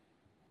night,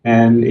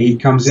 and he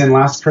comes in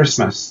last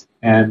Christmas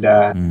and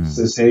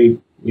says, "Hey,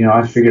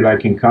 I figured I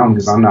can come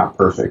because I'm not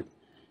perfect,"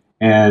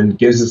 and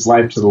gives his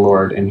life to the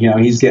Lord. And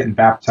he's getting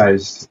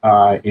baptized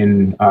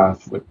in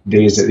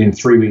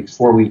 3 weeks,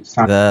 4 weeks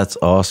time. That's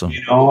awesome.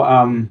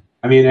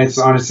 I mean, it's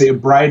honestly a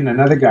bride and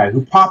another guy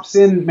who pops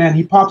in. Man,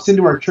 he pops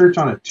into our church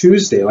on a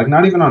Tuesday,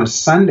 not even on a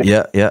Sunday.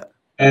 Yeah.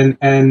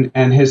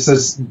 And he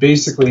says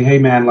basically, "Hey,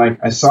 man,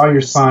 I saw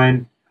your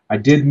sign. I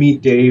did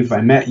meet Dave.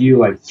 I met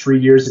you 3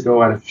 years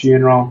ago at a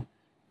funeral."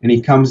 And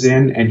he comes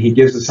in and he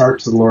gives his heart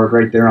to the Lord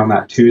right there on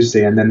that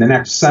Tuesday. And then the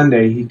next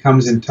Sunday, he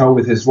comes in tow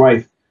with his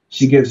wife.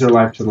 She gives her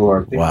life to the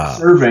Lord. They were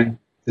serving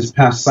this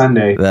past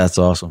Sunday. That's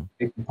awesome.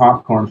 Making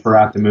popcorn for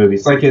at the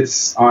movies.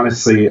 It's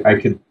honestly,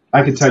 I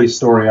could tell you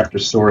story after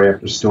story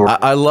after story.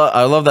 I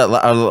love that.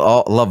 I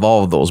love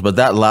all of those, but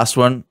that last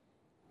one,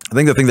 I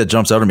think the thing that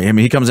jumps out at me. I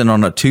mean, he comes in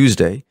on a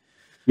Tuesday.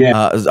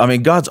 Yeah. I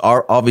mean, God's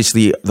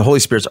obviously, the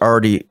Holy Spirit's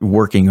already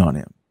working on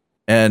him,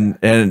 and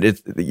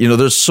it's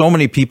there's so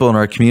many people in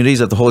our communities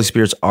that the Holy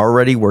Spirit's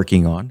already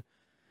working on.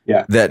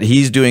 Yeah. That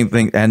he's doing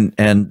things,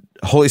 and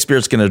Holy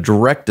Spirit's going to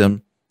direct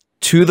them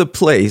to the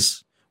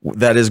place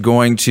that is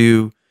going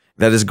to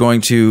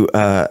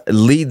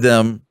lead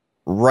them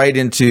right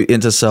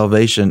into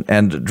salvation,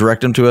 and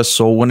direct them to a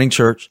soul winning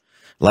church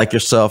like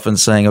yourself, and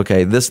saying,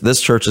 okay,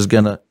 this church is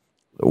going to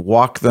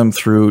walk them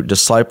through,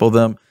 disciple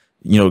them,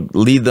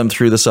 lead them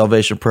through the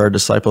salvation prayer,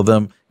 disciple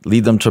them,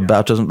 lead them to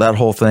baptism, that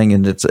whole thing.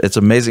 And it's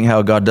amazing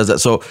how God does that.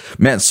 So,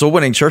 man, soul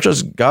winning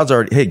churches,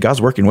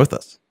 God's working with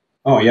us.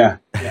 Oh yeah.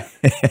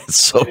 It's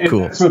so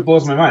cool. That's what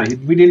blows my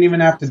mind. We didn't even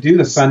have to do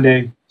the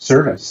Sunday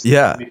service.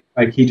 Yeah. I mean,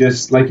 like he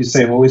just, like you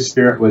say, Holy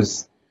Spirit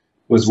was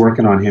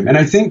working on him. And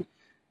I think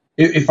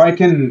if I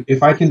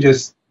can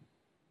just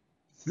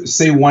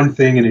say one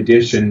thing in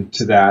addition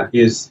to that,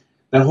 is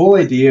that whole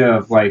idea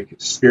of like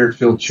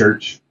Spirit-filled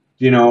church,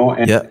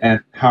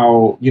 and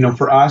how,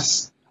 for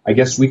us, I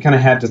guess we kind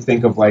of had to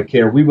think of like,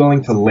 hey, are we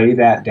willing to lay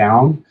that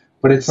down?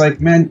 But it's like,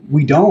 man,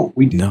 we don't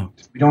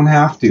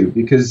have to,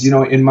 because,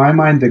 in my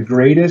mind, the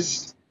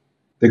greatest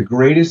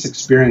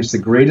experience, the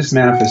greatest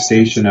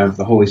manifestation of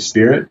the Holy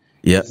Spirit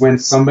is when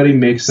somebody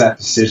makes that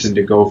decision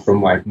to go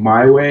from like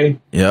my way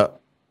to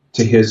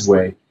his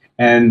way.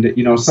 And,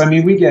 so, I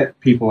mean, we get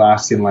people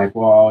asking like,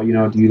 well,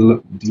 do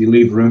you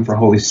leave room for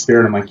Holy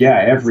Spirit? I'm like,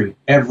 yeah,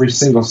 every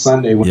single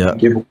Sunday when we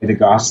give away the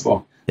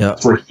gospel.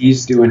 That's where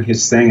he's doing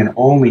his thing, and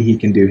only he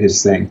can do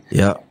his thing.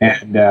 Yeah.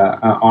 And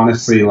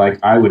honestly, like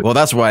I would. Well,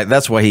 that's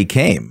why he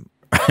came.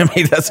 I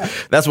mean,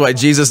 that's why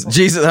Jesus.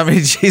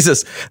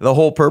 The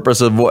whole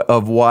purpose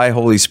of why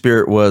Holy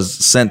Spirit was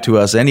sent to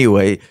us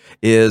anyway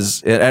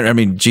is, I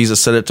mean, Jesus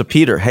said it to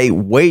Peter. Hey,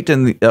 wait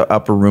in the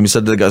upper room. He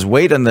said to the guys,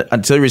 wait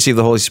until you receive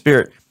the Holy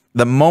Spirit.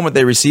 The moment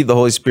they received the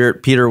Holy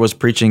Spirit, Peter was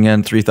preaching,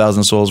 and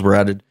 3,000 souls were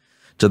added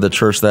to the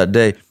church that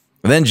day.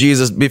 Then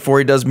Jesus, before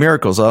he does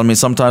miracles, I mean,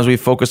 sometimes we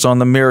focus on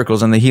the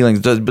miracles and the healings.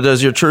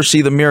 Does your church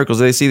see the miracles?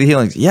 Do they see the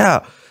healings?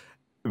 Yeah.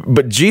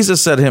 But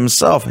Jesus said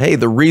himself, hey,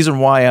 the reason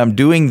why I'm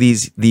doing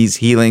these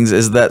healings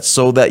is that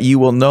so that you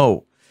will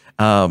know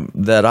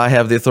that I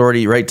have the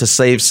authority, right, to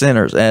save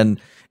sinners. And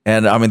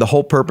I mean, the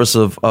whole purpose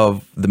of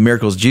the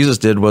miracles Jesus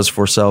did was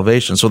for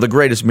salvation. So the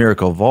greatest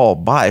miracle of all,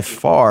 by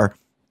far,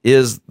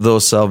 is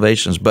those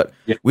salvations. But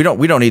we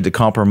don't need to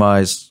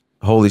compromise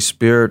Holy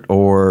Spirit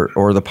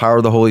or the power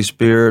of the Holy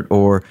Spirit,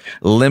 or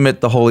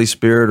limit the Holy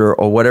Spirit, or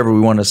whatever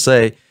we want to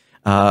say.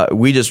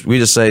 We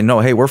just say, no,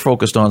 hey, we're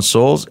focused on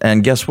souls.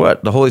 And guess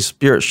what? The Holy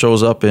Spirit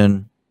shows up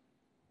in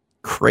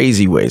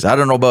crazy ways. I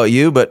don't know about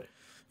you, but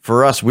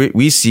for us,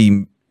 we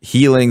see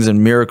healings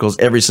and miracles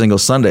every single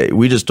Sunday.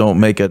 We just don't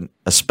make a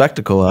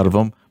spectacle out of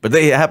them, but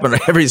they happen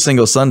every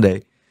single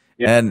Sunday.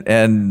 Yeah.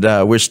 And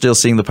we're still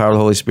seeing the power of the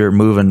Holy Spirit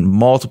move in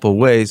multiple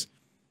ways.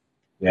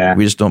 Yeah.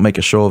 We just don't make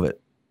a show of it.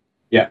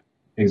 Yeah.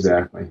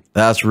 Exactly.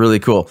 That's really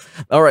cool.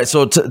 All right,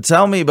 so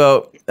tell me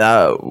about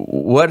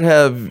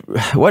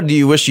what do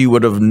you wish you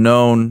would have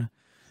known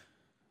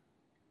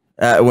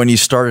when you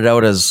started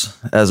out as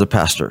a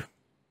pastor?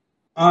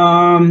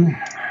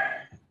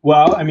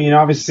 Well, I mean,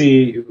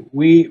 obviously,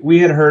 we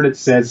had heard it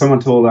said. Someone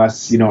told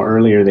us,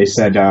 earlier. They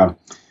said to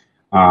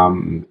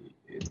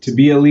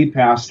be a lead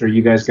pastor,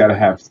 you guys got to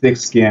have thick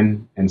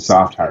skin and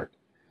soft heart.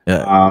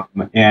 Yeah.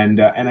 And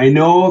I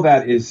know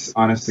that is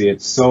honestly,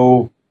 it's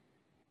so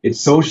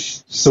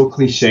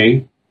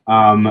cliche.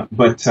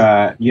 But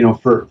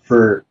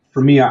for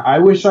me, I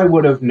wish I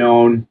would have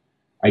known,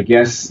 I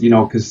guess,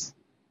 because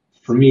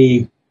for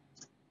me,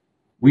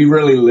 we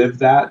really lived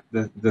that,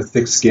 the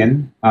thick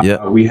skin.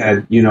 We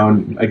had,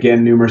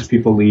 again, numerous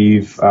people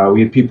leave.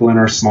 We had people in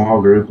our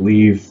small group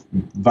leave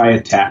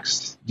via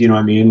text. Do you know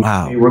what I mean?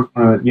 Wow. Hey, we're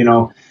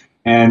gonna,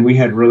 and we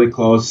had really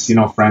close,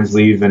 friends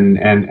leave. And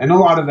a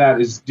lot of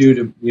that is due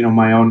to,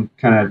 my own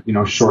kind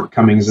of,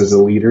 shortcomings as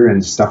a leader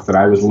and stuff that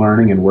I was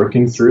learning and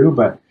working through.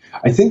 But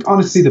I think,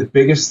 honestly, the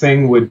biggest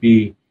thing would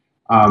be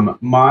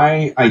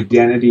my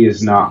identity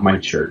is not my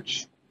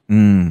church.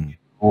 And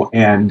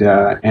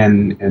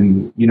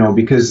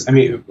because, I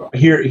mean,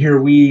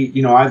 here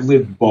we, I've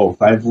lived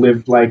both. I've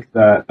lived like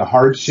the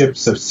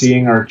hardships of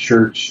seeing our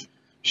church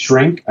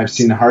shrink. I've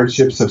seen the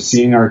hardships of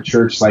seeing our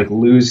church like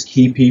lose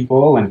key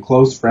people and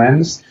close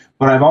friends,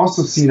 but I've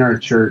also seen our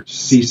church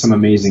see some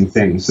amazing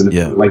things. So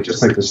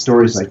just like the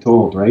stories I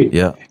told, right?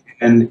 Yeah.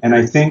 And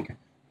I think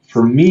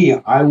for me,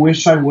 I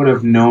wish I would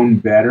have known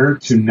better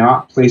to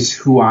not place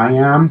who I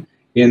am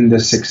in the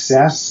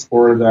success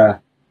or the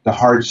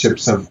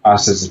hardships of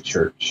us as a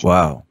church.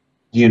 Wow.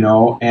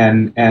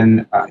 Again,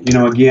 I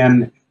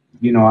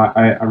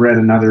read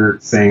another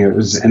thing.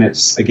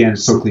 It's again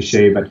so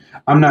cliche, but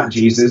I'm not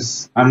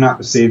Jesus. I'm not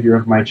the savior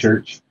of my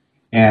church,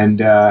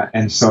 and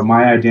so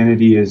my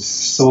identity is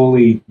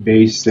solely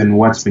based in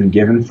what's been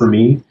given for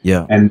me.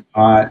 Yeah. And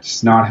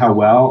not how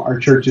well our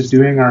church is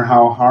doing or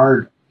how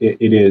hard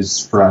it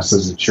is for us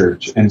as a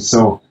church. And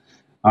so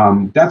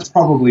that's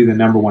probably the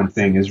number one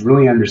thing, is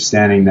really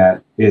understanding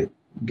that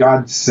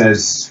God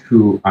says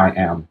who I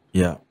am.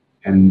 Yeah.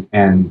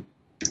 And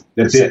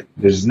that's it.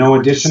 There's no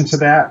addition to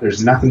that.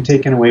 There's nothing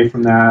taken away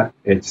from that.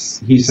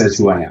 He says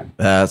who I am.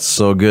 That's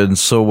so good and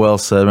so well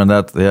said. And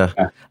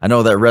I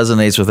know that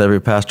resonates with every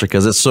pastor,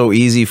 because it's so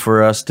easy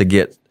for us to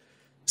get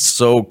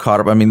so caught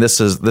up. I mean, this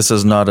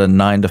is not a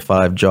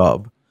 9-to-5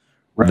 job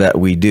that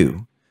we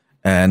do.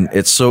 And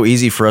it's so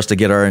easy for us to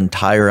get our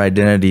entire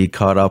identity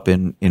caught up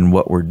in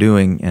what we're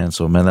doing. And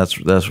so, man,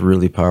 that's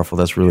really powerful.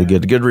 That's really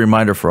good. Good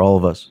reminder for all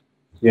of us.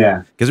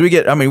 Yeah, because we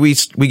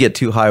get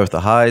too high with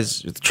the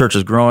highs. The church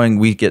is growing.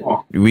 We take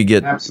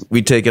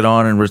it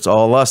on, and it's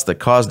all us that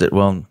caused it.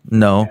 Well,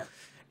 no,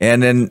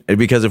 and then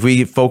because if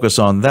we focus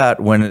on that,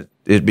 when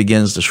it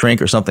begins to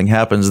shrink or something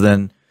happens,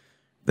 then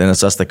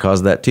it's us that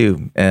caused that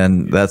too.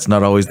 And that's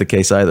not always the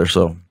case either.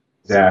 So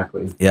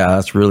exactly. Yeah,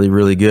 that's really,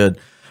 really good.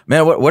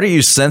 Man, what are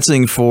you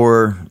sensing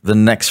for the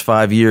next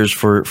 5 years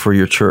for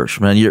your church?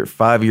 Man, you're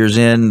 5 years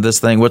in this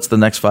thing. What's the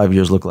next 5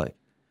 years look like?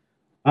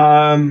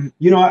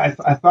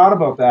 I thought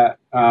about that,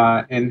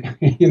 and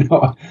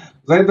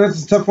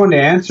that's a tough one to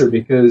answer,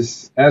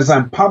 because as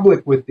I'm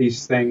public with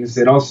these things,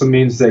 it also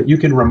means that you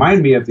can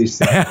remind me of these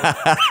things.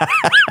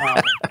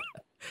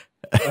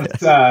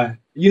 But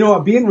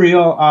being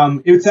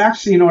real, it's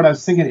actually, what I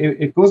was thinking,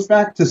 it goes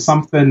back to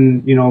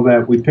something,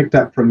 that we picked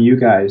up from you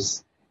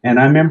guys. And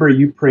I remember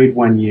you prayed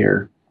one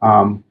year,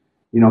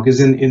 because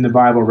in the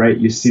Bible, right,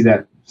 you see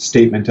that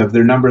statement of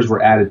their numbers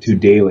were added to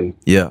daily.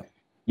 Yeah.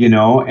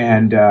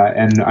 And I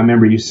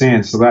remember you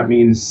saying, so that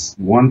means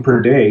one per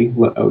day.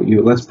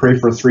 Let's pray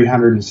for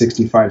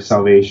 365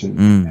 salvations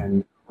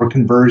and or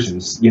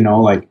conversions.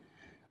 And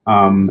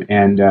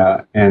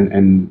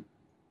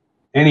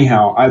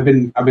anyhow, I've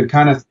been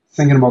kind of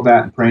thinking about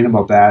that and praying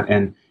about that.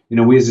 And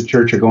we as a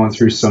church are going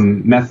through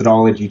some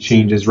methodology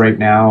changes right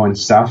now and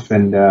stuff.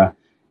 And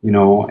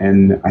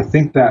and I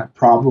think that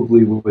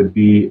probably would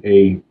be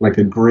a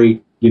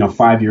great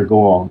 5-year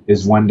goal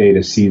is one day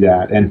to see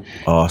that. And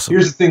awesome.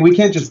 Here's the thing, we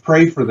can't just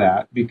pray for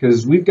that,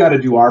 because we've got to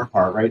do our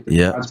part, right?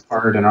 God's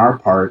part and our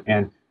part.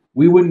 And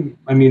we wouldn't,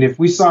 if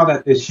we saw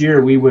that this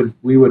year, we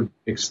would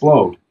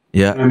explode.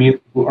 Yeah.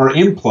 Or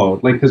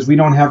implode, because we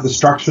don't have the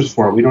structures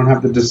for it. We don't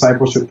have the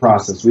discipleship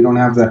process. We don't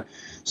have the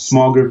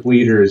small group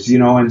leaders,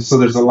 and so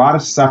there's a lot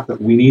of stuff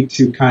that we need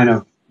to kind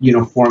of,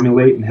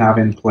 formulate and have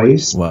in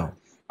place. Wow.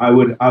 I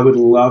would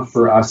love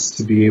for us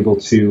to be able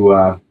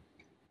to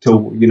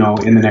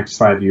in the next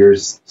 5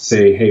 years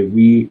say, hey,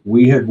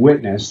 we have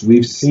witnessed,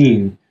 we've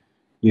seen,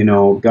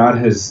 God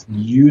has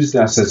used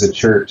us as a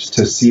church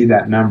to see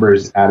that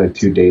numbers added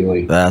to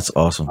daily. That's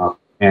awesome. So.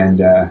 I'm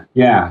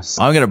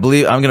gonna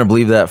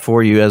believe that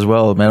for you as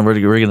well, man.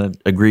 We're gonna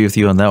agree with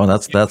you on that one.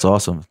 That's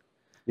awesome.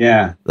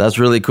 Yeah, that's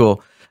really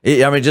cool.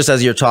 Just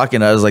as you're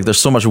talking, I was like, there's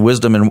so much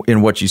wisdom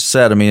in what you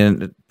said.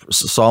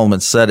 Solomon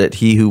said it,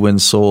 he who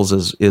wins souls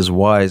is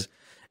wise.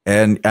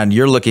 And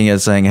you're looking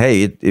at saying,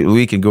 hey,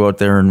 we can go out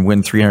there and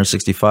win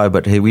 365,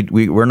 but hey,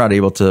 we're not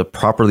able to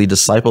properly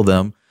disciple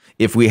them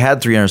if we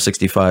had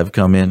 365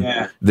 come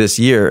in this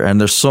year. And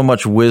there's so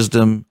much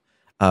wisdom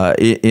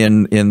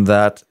in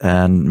that.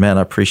 And man,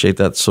 I appreciate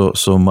that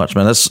so much,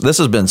 man. This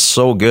has been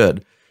so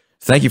good.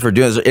 Thank you for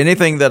doing this. Is there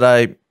anything that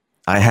I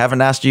haven't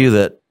asked you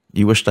that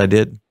you wished I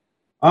did?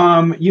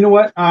 You know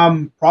what?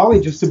 Probably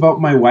just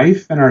about my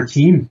wife and our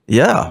team.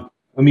 Yeah.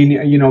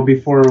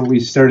 Before we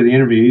started the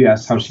interview, you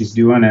asked how she's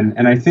doing.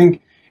 And I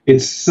think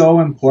it's so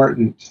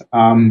important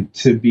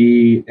to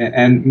be,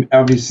 and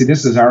obviously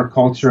this is our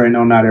culture. I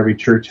know not every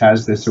church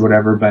has this or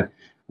whatever, but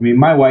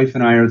my wife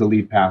and I are the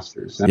lead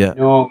pastors. And I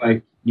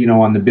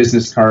know, on the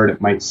business card,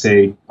 it might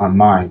say on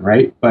mine,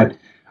 right? But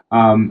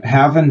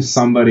having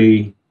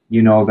somebody,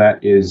 that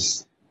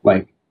is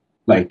like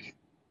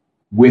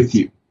with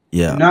you.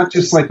 Yeah. Not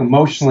just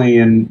emotionally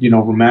and,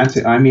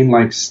 romantic.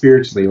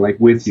 Spiritually,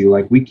 with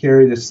you. We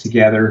carry this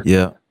together.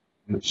 Yeah.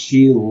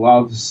 She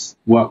loves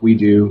what we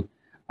do.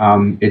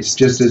 It's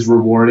just as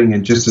rewarding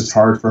and just as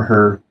hard for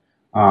her.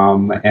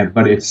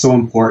 But it's so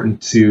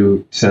important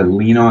to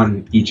lean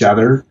on each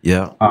other.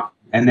 Yeah.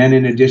 And then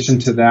in addition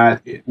to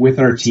that, with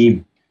our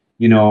team,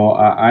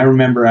 I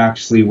remember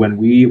actually when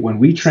we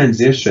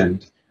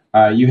transitioned,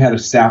 you had a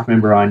staff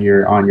member on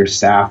your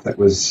staff that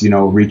was,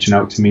 reaching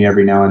out to me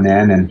every now and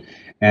then.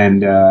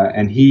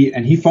 And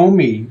he phoned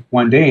me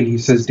one day and he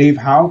says, Dave,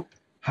 how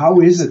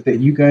is it that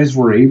you guys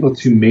were able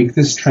to make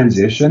this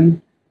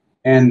transition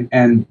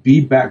and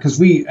be back? Because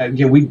we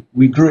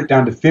grew it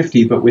down to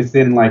 50, but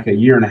within a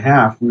year and a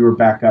half, we were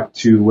back up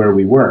to where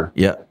we were.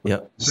 Yeah. Yeah.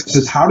 So he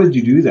says, how did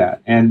you do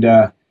that? And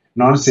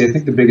honestly, I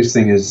think the biggest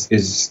thing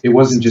is it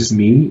wasn't just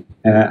me.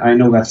 And I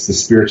know that's the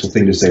spiritual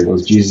thing to say, well,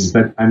 it's Jesus.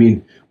 But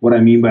what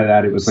I mean by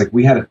that, it was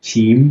we had a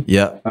team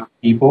of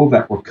people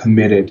that were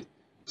committed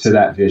to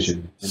that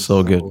vision. And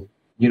so good.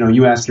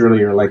 You asked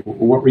earlier,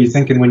 what were you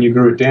thinking when you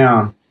grew it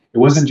down? It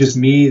wasn't just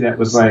me that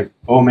was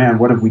oh man,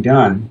 what have we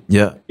done?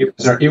 Yeah.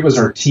 It was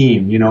our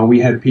team. We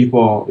had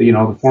people,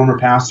 the former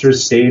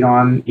pastors stayed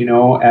on,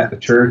 at the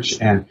church,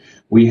 and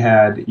we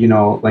had,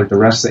 the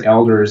rest of the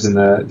elders and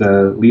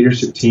the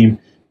leadership team.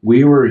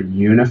 We were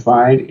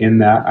unified in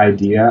that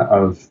idea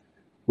of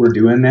we're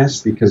doing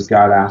this because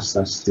God asked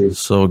us to.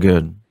 So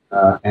good.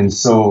 And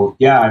so,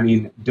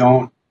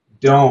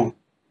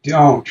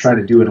 don't try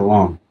to do it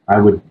alone. I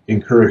would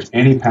encourage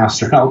any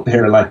pastor out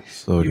there,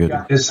 you've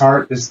got this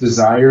heart, this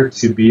desire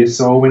to be a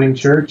soul-winning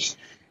church.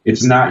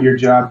 It's not your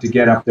job to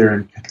get up there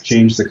and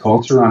change the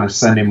culture on a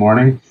Sunday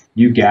morning.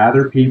 You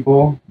gather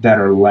people that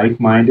are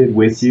like-minded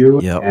with you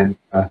and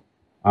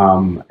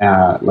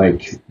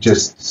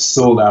just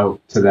sold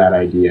out to that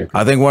idea.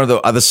 I think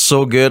that's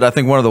so good. I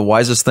think one of the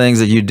wisest things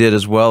that you did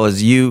as well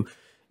is you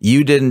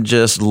didn't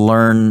just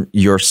learn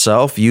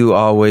yourself. You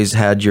always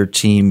had your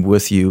team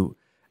with you.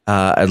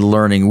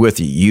 learning with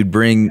you.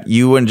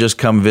 You wouldn't just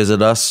come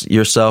visit us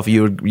yourself.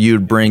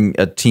 You'd bring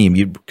a team.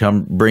 You'd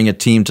come bring a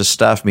team to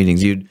staff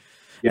meetings.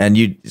 And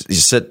you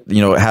sit,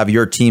 have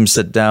your team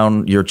sit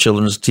down, your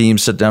children's team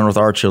sit down with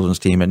our children's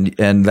team,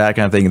 and that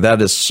kind of thing.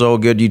 That is so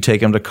good. You take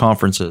them to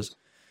conferences,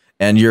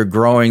 and you're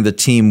growing the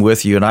team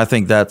with you. And I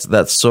think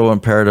that's so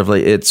imperative.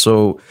 It's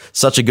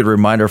such a good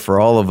reminder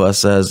for all of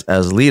us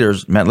as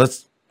leaders. Man,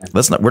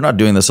 we're not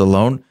doing this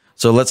alone.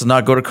 So let's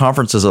not go to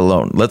conferences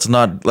alone. Let's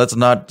not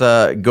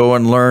go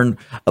and learn.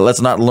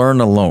 Let's not learn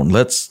alone.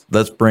 Let's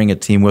bring a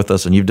team with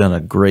us. And you've done a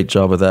great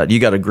job of that. You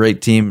got a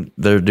great team.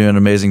 They're doing an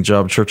amazing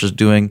job. Church is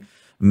doing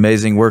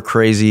amazing. We're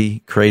crazy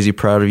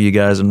proud of you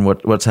guys and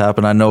what's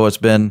happened. I know it's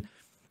been,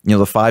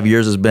 the 5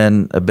 years has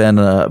been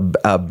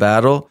a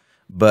battle,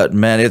 but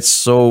man, it's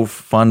so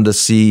fun to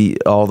see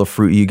all the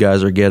fruit you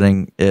guys are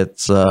getting.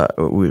 It's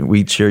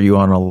we cheer you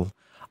on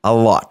a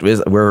lot.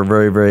 We're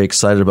very, very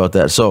excited about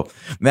that. So,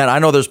 man, I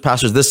know there's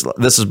pastors. This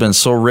has been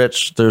so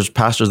rich. There's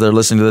pastors that are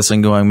listening to this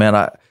and going,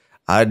 man,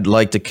 I'd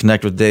like to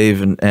connect with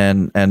Dave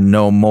and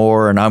know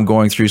more. And I'm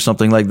going through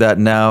something like that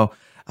now.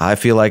 I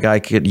feel like I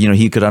could,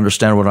 he could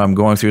understand what I'm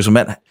going through. So,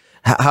 man,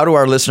 how do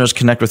our listeners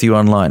connect with you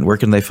online? Where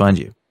can they find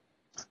you?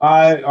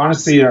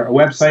 Honestly, our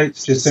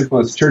website's just simple.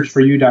 It's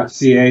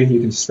churchforyou.ca. You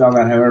can spell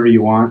that however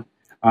you want.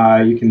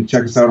 You can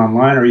check us out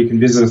online, or you can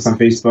visit us on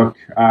Facebook,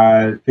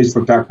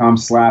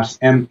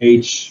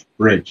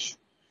 facebook.com/MHBridge.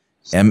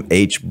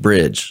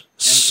 MHBridge.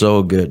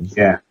 So good.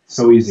 Yeah,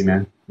 so easy,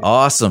 man.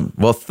 Awesome.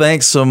 Well,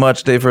 thanks so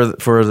much, Dave,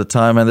 for the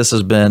time, man. This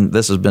has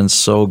been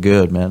so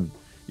good, man.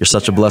 You're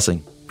such a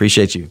blessing.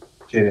 Appreciate you.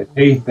 Appreciate it.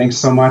 Hey, thanks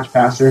so much,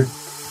 Pastor.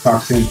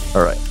 Talk soon.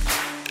 All right.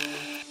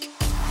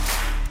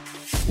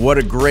 What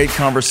a great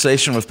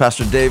conversation with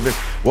Pastor David.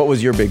 What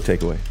was your big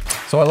takeaway?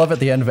 So I love at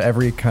the end of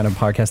every kind of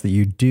podcast that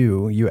you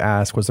do, you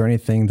ask, was there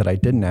anything that I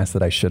didn't ask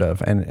that I should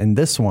have? And in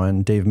this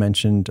one, Dave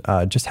mentioned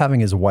just having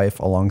his wife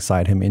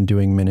alongside him in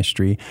doing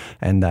ministry,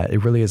 and that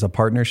it really is a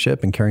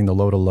partnership, and carrying the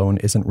load alone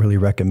isn't really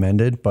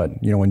recommended. But,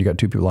 when you got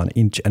two people on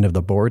each end of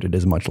the board, it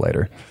is much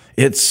lighter.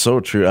 It's so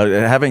true.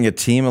 Having a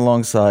team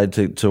alongside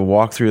to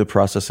walk through the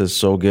process is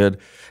so good.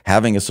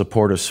 Having a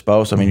supportive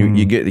spouse. I mean,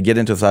 you get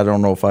into this. I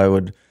don't know if I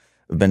would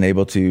been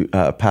able to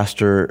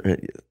pastor,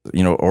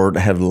 or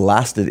have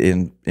lasted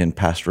in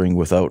pastoring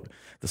without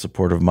the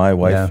support of my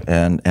wife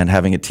and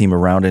having a team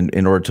around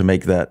in order to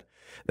make that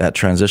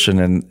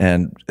transition,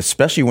 and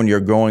especially when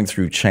you're going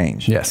through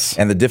change. Yes.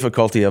 And the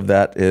difficulty of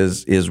that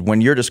is when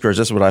you're discouraged.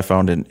 This is what I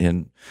found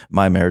in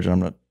my marriage. And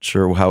I'm not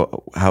sure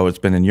how it's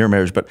been in your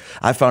marriage, but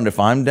I found if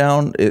I'm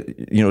down,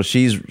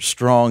 she's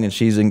strong and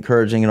she's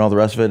encouraging and all the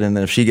rest of it. And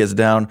then if she gets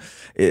down,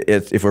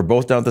 if we're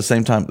both down at the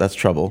same time, that's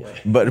trouble.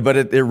 Yeah. But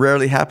it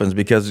rarely happens,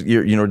 because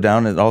you're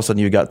down, and all of a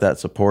sudden you got that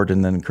support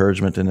and then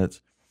encouragement, and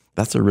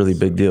that's a really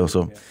big deal.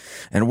 So,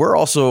 and we're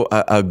also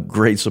a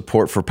great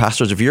support for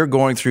pastors. If you're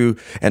going through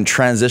and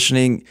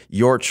transitioning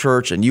your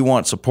church and you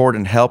want support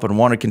and help and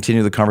want to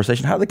continue the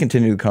conversation, how do they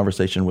continue the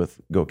conversation with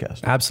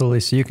GoCast? Absolutely.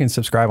 So you can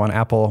subscribe on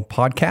Apple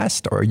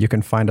Podcast, or you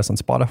can find us on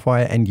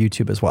Spotify and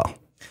YouTube as well.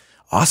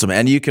 Awesome.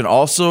 And you can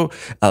also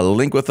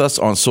link with us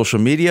on social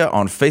media,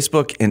 on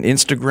Facebook and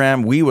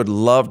Instagram. We would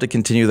love to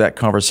continue that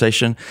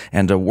conversation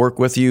and to work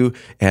with you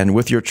and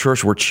with your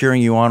church. We're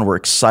cheering you on. We're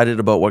excited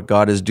about what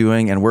God is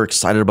doing, and we're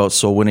excited about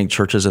soul winning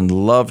churches, and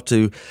love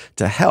to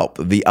help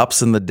the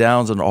ups and the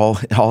downs and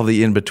all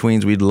the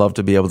in-betweens. We'd love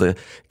to be able to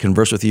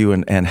converse with you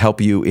and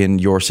help you in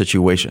your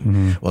situation.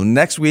 Mm-hmm. Well,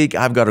 next week,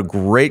 I've got a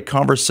great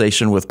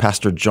conversation with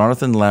Pastor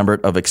Jonathan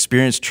Lambert of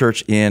Experience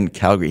Church in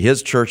Calgary.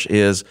 His church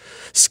is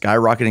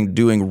skyrocketing,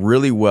 doing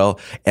really well,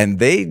 and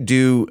they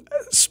do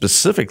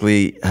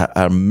specifically an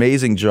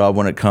amazing job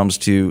when it comes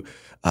to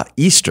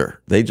Easter.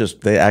 They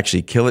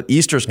actually kill it.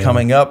 Easter's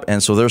coming up,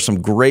 and so there's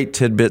some great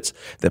tidbits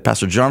that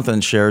Pastor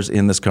Jonathan shares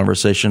in this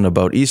conversation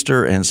about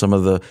Easter and some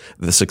of the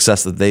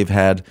success that they've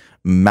had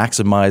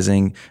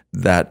maximizing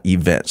that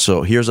event.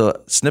 So here's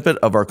a snippet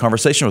of our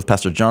conversation with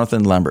Pastor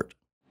Jonathan Lambert.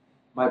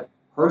 My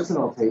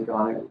personal take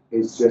on it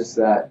is just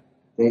that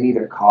they need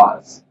a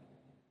cause,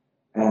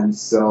 and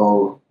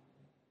so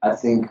I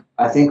think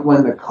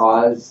when the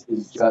cause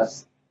is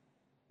just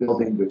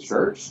building the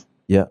church,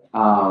 it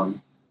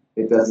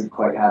doesn't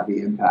quite have the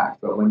impact.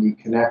 But when you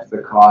connect the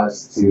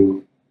cause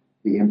to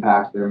the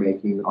impact they're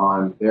making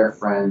on their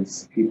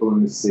friends, people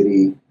in the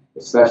city,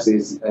 especially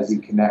as you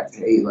connect,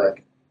 hey,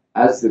 like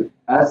as the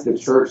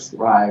church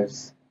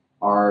thrives,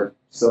 our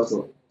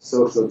social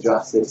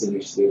justice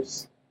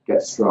initiatives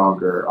get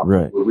stronger.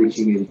 Right. We're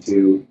reaching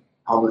into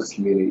homeless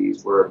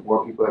communities where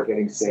more people are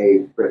getting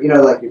saved. But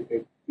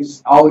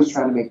just always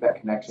trying to make that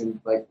connection,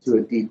 like to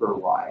a deeper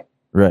why.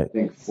 Right. I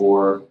think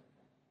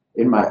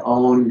in my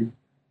own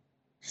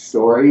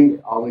story,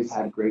 always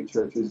had great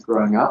churches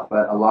growing up,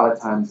 but a lot of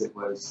times it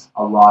was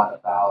a lot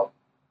about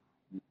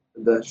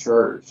the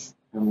church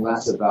and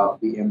less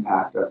about the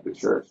impact of the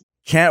church.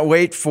 Can't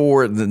wait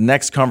for the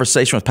next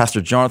conversation with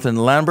Pastor Jonathan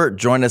Lambert.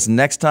 Join us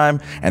next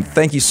time, and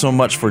thank you so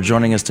much for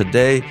joining us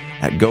today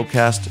at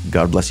GoCast.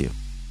 God bless you.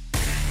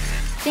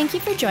 Thank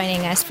you for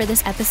joining us for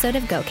this episode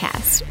of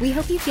GoCast. We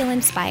hope you feel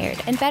inspired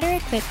and better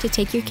equipped to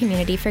take your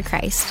community for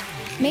Christ.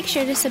 Make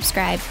sure to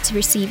subscribe to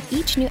receive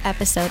each new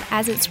episode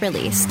as it's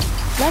released.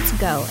 Let's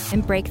go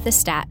and break the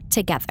stat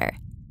together.